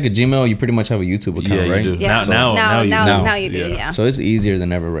 once you make a Gmail, you pretty much have a YouTube account, right? You do. Now you do. So it's easier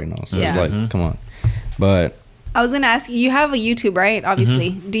than ever right now. So it's like, come on. But I was gonna ask you, you have a YouTube, right?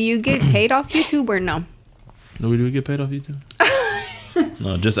 Obviously. Do you get paid off YouTube or no? Do we get paid off YouTube?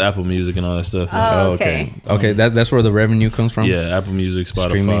 No, just Apple Music and all that stuff. Oh, okay. Okay, that's where the revenue comes from? Yeah, Apple Music,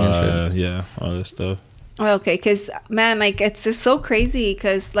 Spotify, all that stuff. Okay, because man, like it's just so crazy,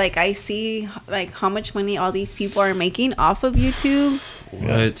 because like I see like how much money all these people are making off of YouTube.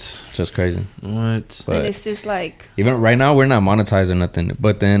 What? Just crazy. What? But and it's just like, even right now we're not monetizing nothing,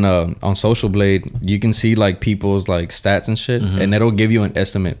 but then on Social Blade you can see like people's like stats and shit, and it'll give you an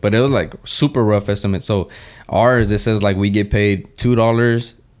estimate, but it was like super rough estimate. So ours, it says like we get paid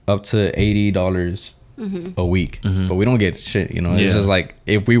 $2 up to $80 a week, but we don't get shit, you know. It's just like,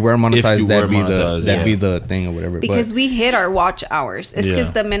 if we were monetized, that'd be the thing or whatever, because we hit our watch hours. It's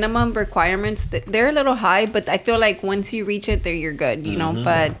because the minimum requirements, they're a little high, but I feel like once you reach it, you're good, you know.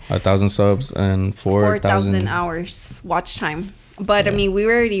 But 1,000 subs and 4,000 hours watch time. But I mean, we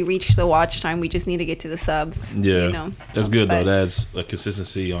already reached the watch time. We just need to get to the subs. Yeah, you know? That's good though. That's a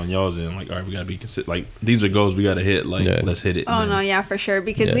consistency on y'all's end. Like, all right, we gotta be consistent. Like, these are goals we gotta hit. Like, let's hit it. Oh no, yeah, for sure.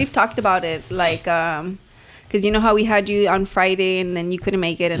 Because we've talked about it. Like, because you know how we had you on Friday and then you couldn't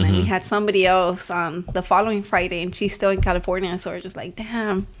make it, and then we had somebody else on the following Friday, and she's still in California. So we're just like,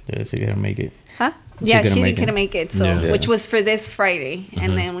 damn. Yeah, she couldn't make it. Huh? Yeah, she couldn't make it. So, which was for this Friday.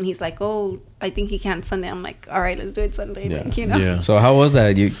 And then when he's like, oh, I think he can't Sunday, I'm like, all right, let's do it Sunday. Yeah. Like, you know? Yeah. So how was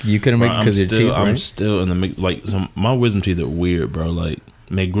that? You couldn't make it because your teeth, right? I'm still in the mix. Like, my wisdom teeth are weird, bro. Like,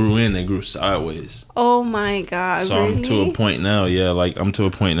 they grew sideways. Oh my God. So really? I'm to a point now. Yeah, like I'm to a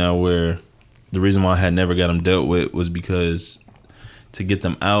point now where the reason why I had never got them dealt with was because to get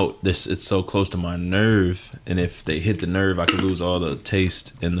them out, it's so close to my nerve, and if they hit the nerve, I could lose all the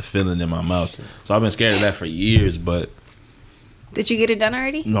taste and the feeling in my mouth. So I've been scared of that for years. But did you get it done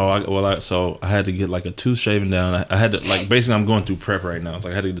already? No, so I had to get like a tooth shaven down. I had to, like, basically I'm going through prep right now. It's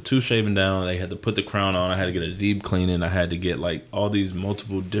like I had to get the tooth shaven down. They had to put the crown on. I had to get a deep cleaning. I had to get like all these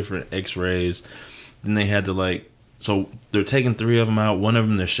multiple different X-rays. Then they had to like. So they're taking 3 of them out. 1 of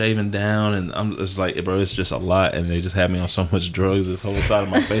them they're shaving down, and it's like, bro, it's just a lot. And they just had me on so much drugs. This whole side of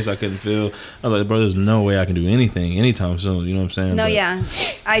my face I couldn't feel. I was like, bro, there's no way I can do anything anytime soon. You know what I'm saying? No,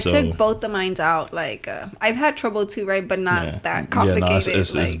 I took both the mines out. Like I've had trouble too, right? But not that complicated. Yeah, no,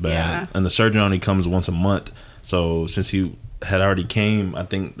 it's bad. Yeah. And the surgeon only comes once a month. So since he had already came, I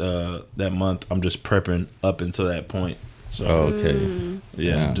think that month, I'm just prepping up until that point. So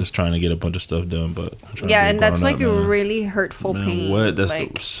yeah, just trying to get a bunch of stuff done, but and that's like a really hurtful pain. What? That's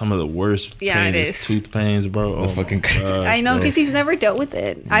like, some of the worst pain is tooth pains, bro. That's fucking crazy. I know, because he's never dealt with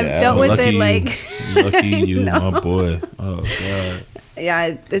it. I've dealt with it, like lucky you, my boy. Oh God.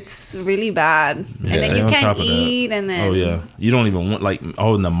 Yeah, it's really bad. Yeah. And then you can't eat, and then you don't even want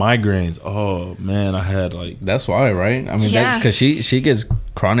and the migraines. Oh man, I had that's why, right? I mean, because she gets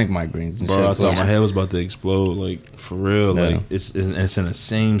chronic migraines. And bro, shit, I thought my head was about to explode. For real, it's in the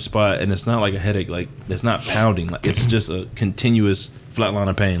same spot, and it's not like a headache. It's not pounding. It's just a continuous flat line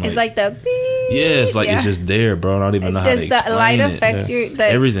of pain. It's like the beep. Yeah, it's it's just there, bro. I don't even know how to explain it. Does the light affect your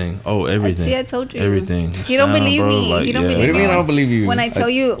everything? Oh, everything. See, I told you everything. You don't believe me. You don't believe me. What do you mean I don't believe you? When I tell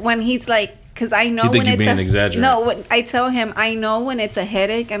you, when he's because I know when it's I tell him I know when it's a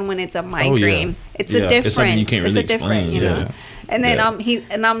headache and when it's a migraine. It's a different. It's something you can't really explain. You know. And then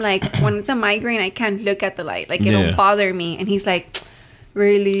I'm like, when it's a migraine, I can't look at the light. It don't bother me. And he's like,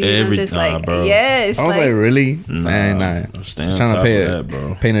 really? And I'm just bro. Yes. I was really? Man, I'm trying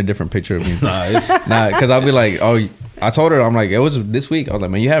to paint a different picture of me. Because I'll be like, oh, I told her, I'm like, it was this week. I was like,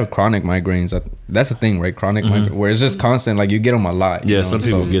 man, you have chronic migraines. That's the thing, right? Chronic migraine, where it's just constant. You get them a lot. Yeah, some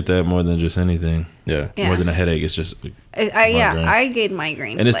people get that more than just anything. Yeah. More than a headache. It's just I get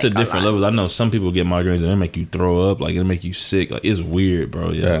migraines. And it's to different levels. I know some people get migraines and they make you throw up. It'll make you sick. It's weird,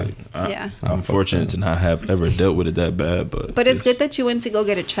 bro. I'm fortunate to not have ever dealt with it that bad. But it's good that you went to go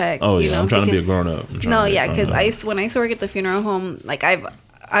get it checked. Oh, yeah. I'm trying to be a grown up. Because when I used to work at the funeral home,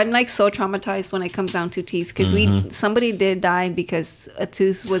 I'm so traumatized when it comes down to teeth, because somebody did die because a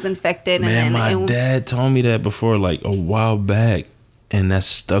tooth was infected. Man, my dad told me that before, a while back, and that's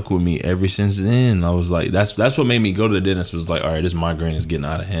stuck with me ever since then. I was like, that's what made me go to the dentist. Was all right, this migraine is getting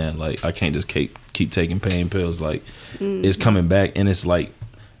out of hand. I can't just keep taking pain pills. It's coming back, and it's it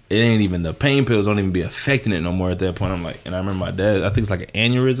ain't even, the pain pills don't even be affecting it no more at that point. I'm and I remember my dad, I think it's an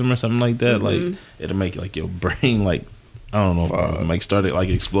aneurysm or something like that. It'll make your brain I don't know, started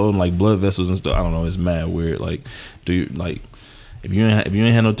exploding blood vessels and stuff. I don't know. It's mad weird. Do you if you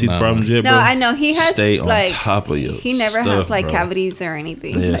ain't had no teeth problems yet, bro? No, I know he has. Stay on top of your. He never has cavities or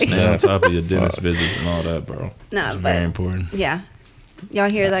anything. Yeah, stay on top of your dentist visits and all that, bro. No, it's very important. Yeah, y'all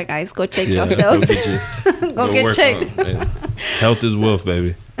hear that, guys? Go check yourselves. Go get checked. Health is wealth,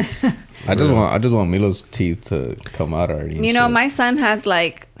 baby. I just want Milo's teeth to come out already. My son has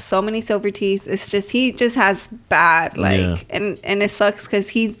so many silver teeth. It's just he just has bad and it sucks because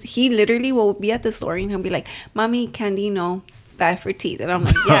he literally will be at the store and he'll be like, "Mommy, candy, bad for teeth." And I'm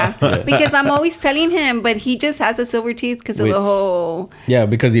like, yeah. Because I'm always telling him, but he just has the silver teeth because of the whole. Yeah,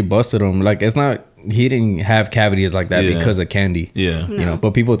 because he busted them. It's not, he didn't have cavities like that because of candy. Yeah,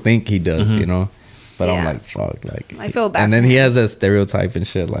 but people think he does. But I'm like, fuck, I feel bad. And then he has that stereotype and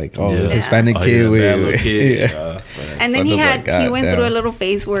shit, Hispanic kid with. And then he went through a little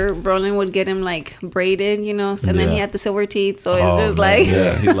phase where Brolin would get him braided, and then he had the silver teeth, so it's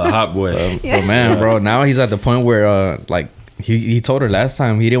just he's a hot boy. But man, bro, now he's at the point where he told her last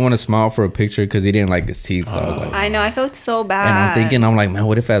time he didn't want to smile for a picture because he didn't like his teeth. So I was like, I know, I felt so bad. And I'm thinking, man,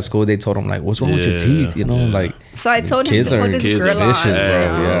 what if at school they told him what's wrong with your teeth? So I told him to put his grill on. Vicious, bro.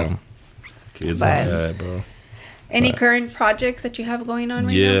 Yeah. Kids are bad, bro. Any current projects that you have going on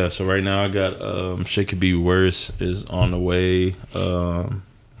right now? Yeah, so right now I got Shit Could Be Worse is on the way.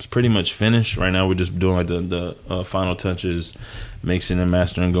 It's pretty much finished. Right now we're just doing the final touches, mixing and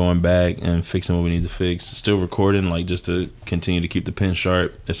mastering, going back and fixing what we need to fix. Still recording, just to continue to keep the pen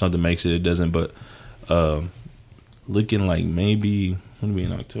sharp. If something makes it, it doesn't. But looking maybe, when are we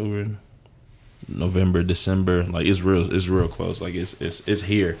in October? November, December. It's real close. It's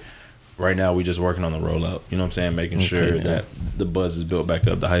here. Right now, we just working on the rollout. You know what I'm saying? Making sure that the buzz is built back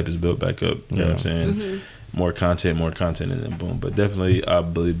up, the hype is built back up. You know what I'm saying? More content, and then boom. But definitely, I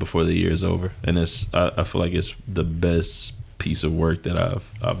believe before the year is over, and I feel like it's the best piece of work that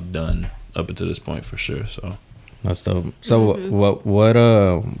I've done up until this point for sure. So that's dope. So what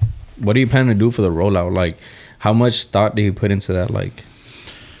do you plan to do for the rollout? How much thought do you put into that?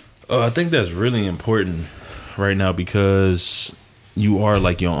 I think that's really important right now because you are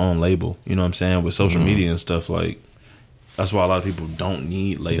your own label, you know what I'm saying, with social media and stuff. That's why a lot of people don't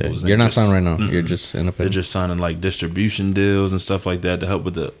need labels. You're not signing right now. You're just independent. They're just signing distribution deals and stuff like that to help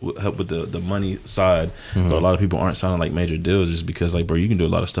with the money side. But a lot of people aren't signing major deals just because bro, you can do a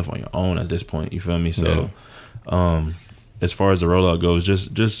lot of stuff on your own at this point. You feel me? So as far as the rollout goes,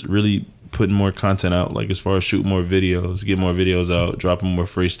 just really putting more content out, as far as shooting more videos, get more videos out, dropping more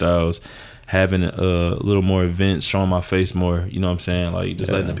freestyles, having a little more events, showing my face more, you know what I'm saying?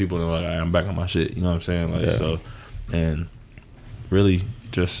 Letting the people know I'm back on my shit, you know what I'm saying? So, and really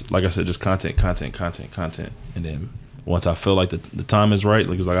just like I said, just content. And then once I feel the time is right,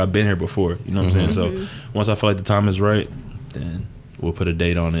 it's I've been here before, you know what I'm saying? So once I feel the time is right, then we'll put a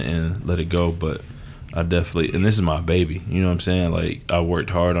date on it and let it go. But I definitely, and this is my baby, you know what I'm saying? I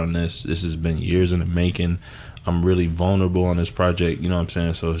worked hard on this. This has been years in the making. I'm really vulnerable on this project. You know what I'm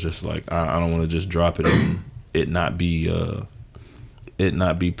saying? So it's just like I don't want to just drop it and it not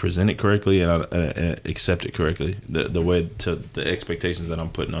be presented correctly and accept it correctly. The way to the expectations that I'm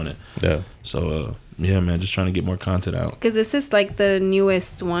putting on it. Yeah. So yeah, man, just trying to get more content out. Because this is like the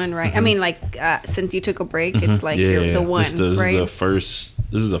newest one, right? I mean, like since you took a break, it's like you're the one, right? This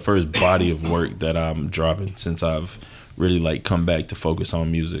is the first body of work that I'm dropping since I've really like come back to focus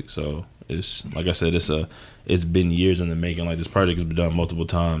on music. So it's like I said, it's been years in the making. Like this project has been done multiple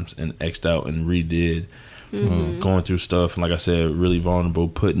times and X'd out and redid. Going through stuff, and like I said, really vulnerable.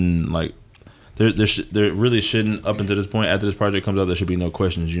 Putting like there really shouldn't, up until this point, after this project comes out, there should be no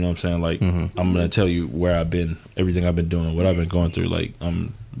questions. You know what I'm saying? Like I'm gonna tell you where I've been, everything I've been doing, what I've been going through. Like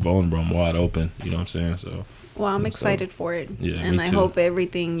I'm vulnerable, I'm wide open. You know what I'm saying? So. Well, I'm excited for it. Yeah, and I hope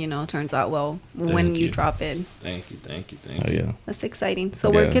everything, turns out well when you drop it. Thank you. Oh, yeah. That's exciting. So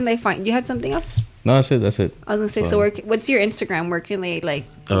where can they find you? Had something else? No, that's it. I was gonna say, what's your Instagram? Where can they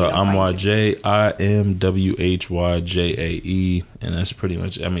I'm YJ. I am WHYJAE, and that's pretty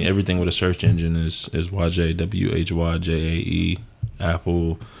much. I mean, everything with a search engine is YJ WHYJAE.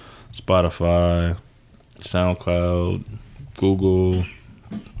 Apple, Spotify, SoundCloud, Google.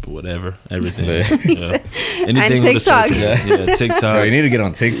 Whatever, everything. Anything and TikTok. Yeah, TikTok. Bro, you need to get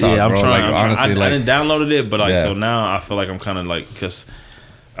on TikTok. Yeah, I'm bro. trying. Like, honestly, I didn't downloaded it, but so now I feel like I'm kind of like, because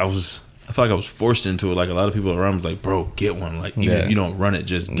I feel like I was forced into it. Like a lot of people around was like, bro, get one. Like even if you don't run it,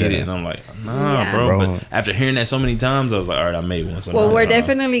 just get it. And I'm like, nah, bro. But after hearing that so many times, I was like, all right, I made one. So well, we're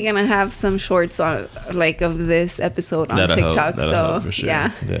definitely gonna have some shorts on of this episode on TikTok. That'll help for sure.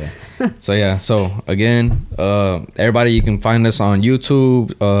 Yeah. So again, everybody, you can find us on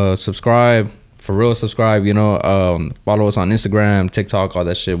YouTube. Subscribe. For real, subscribe. Follow us on Instagram, TikTok, all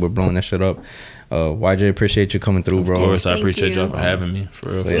that shit. We're blowing that shit up. YJ, appreciate you coming through, bro. Of course, I appreciate y'all for having me. For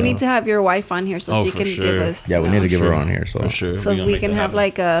real. We need to have your wife on here so she can give us. Yeah, we need to give her on here. So for sure. So we can have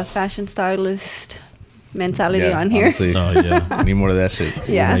like a fashion stylist mentality on here. Honestly. Oh yeah, need more of that shit.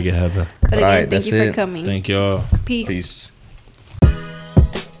 Yeah, we'll make it happen. But again, thank you for coming. Thank y'all. Peace.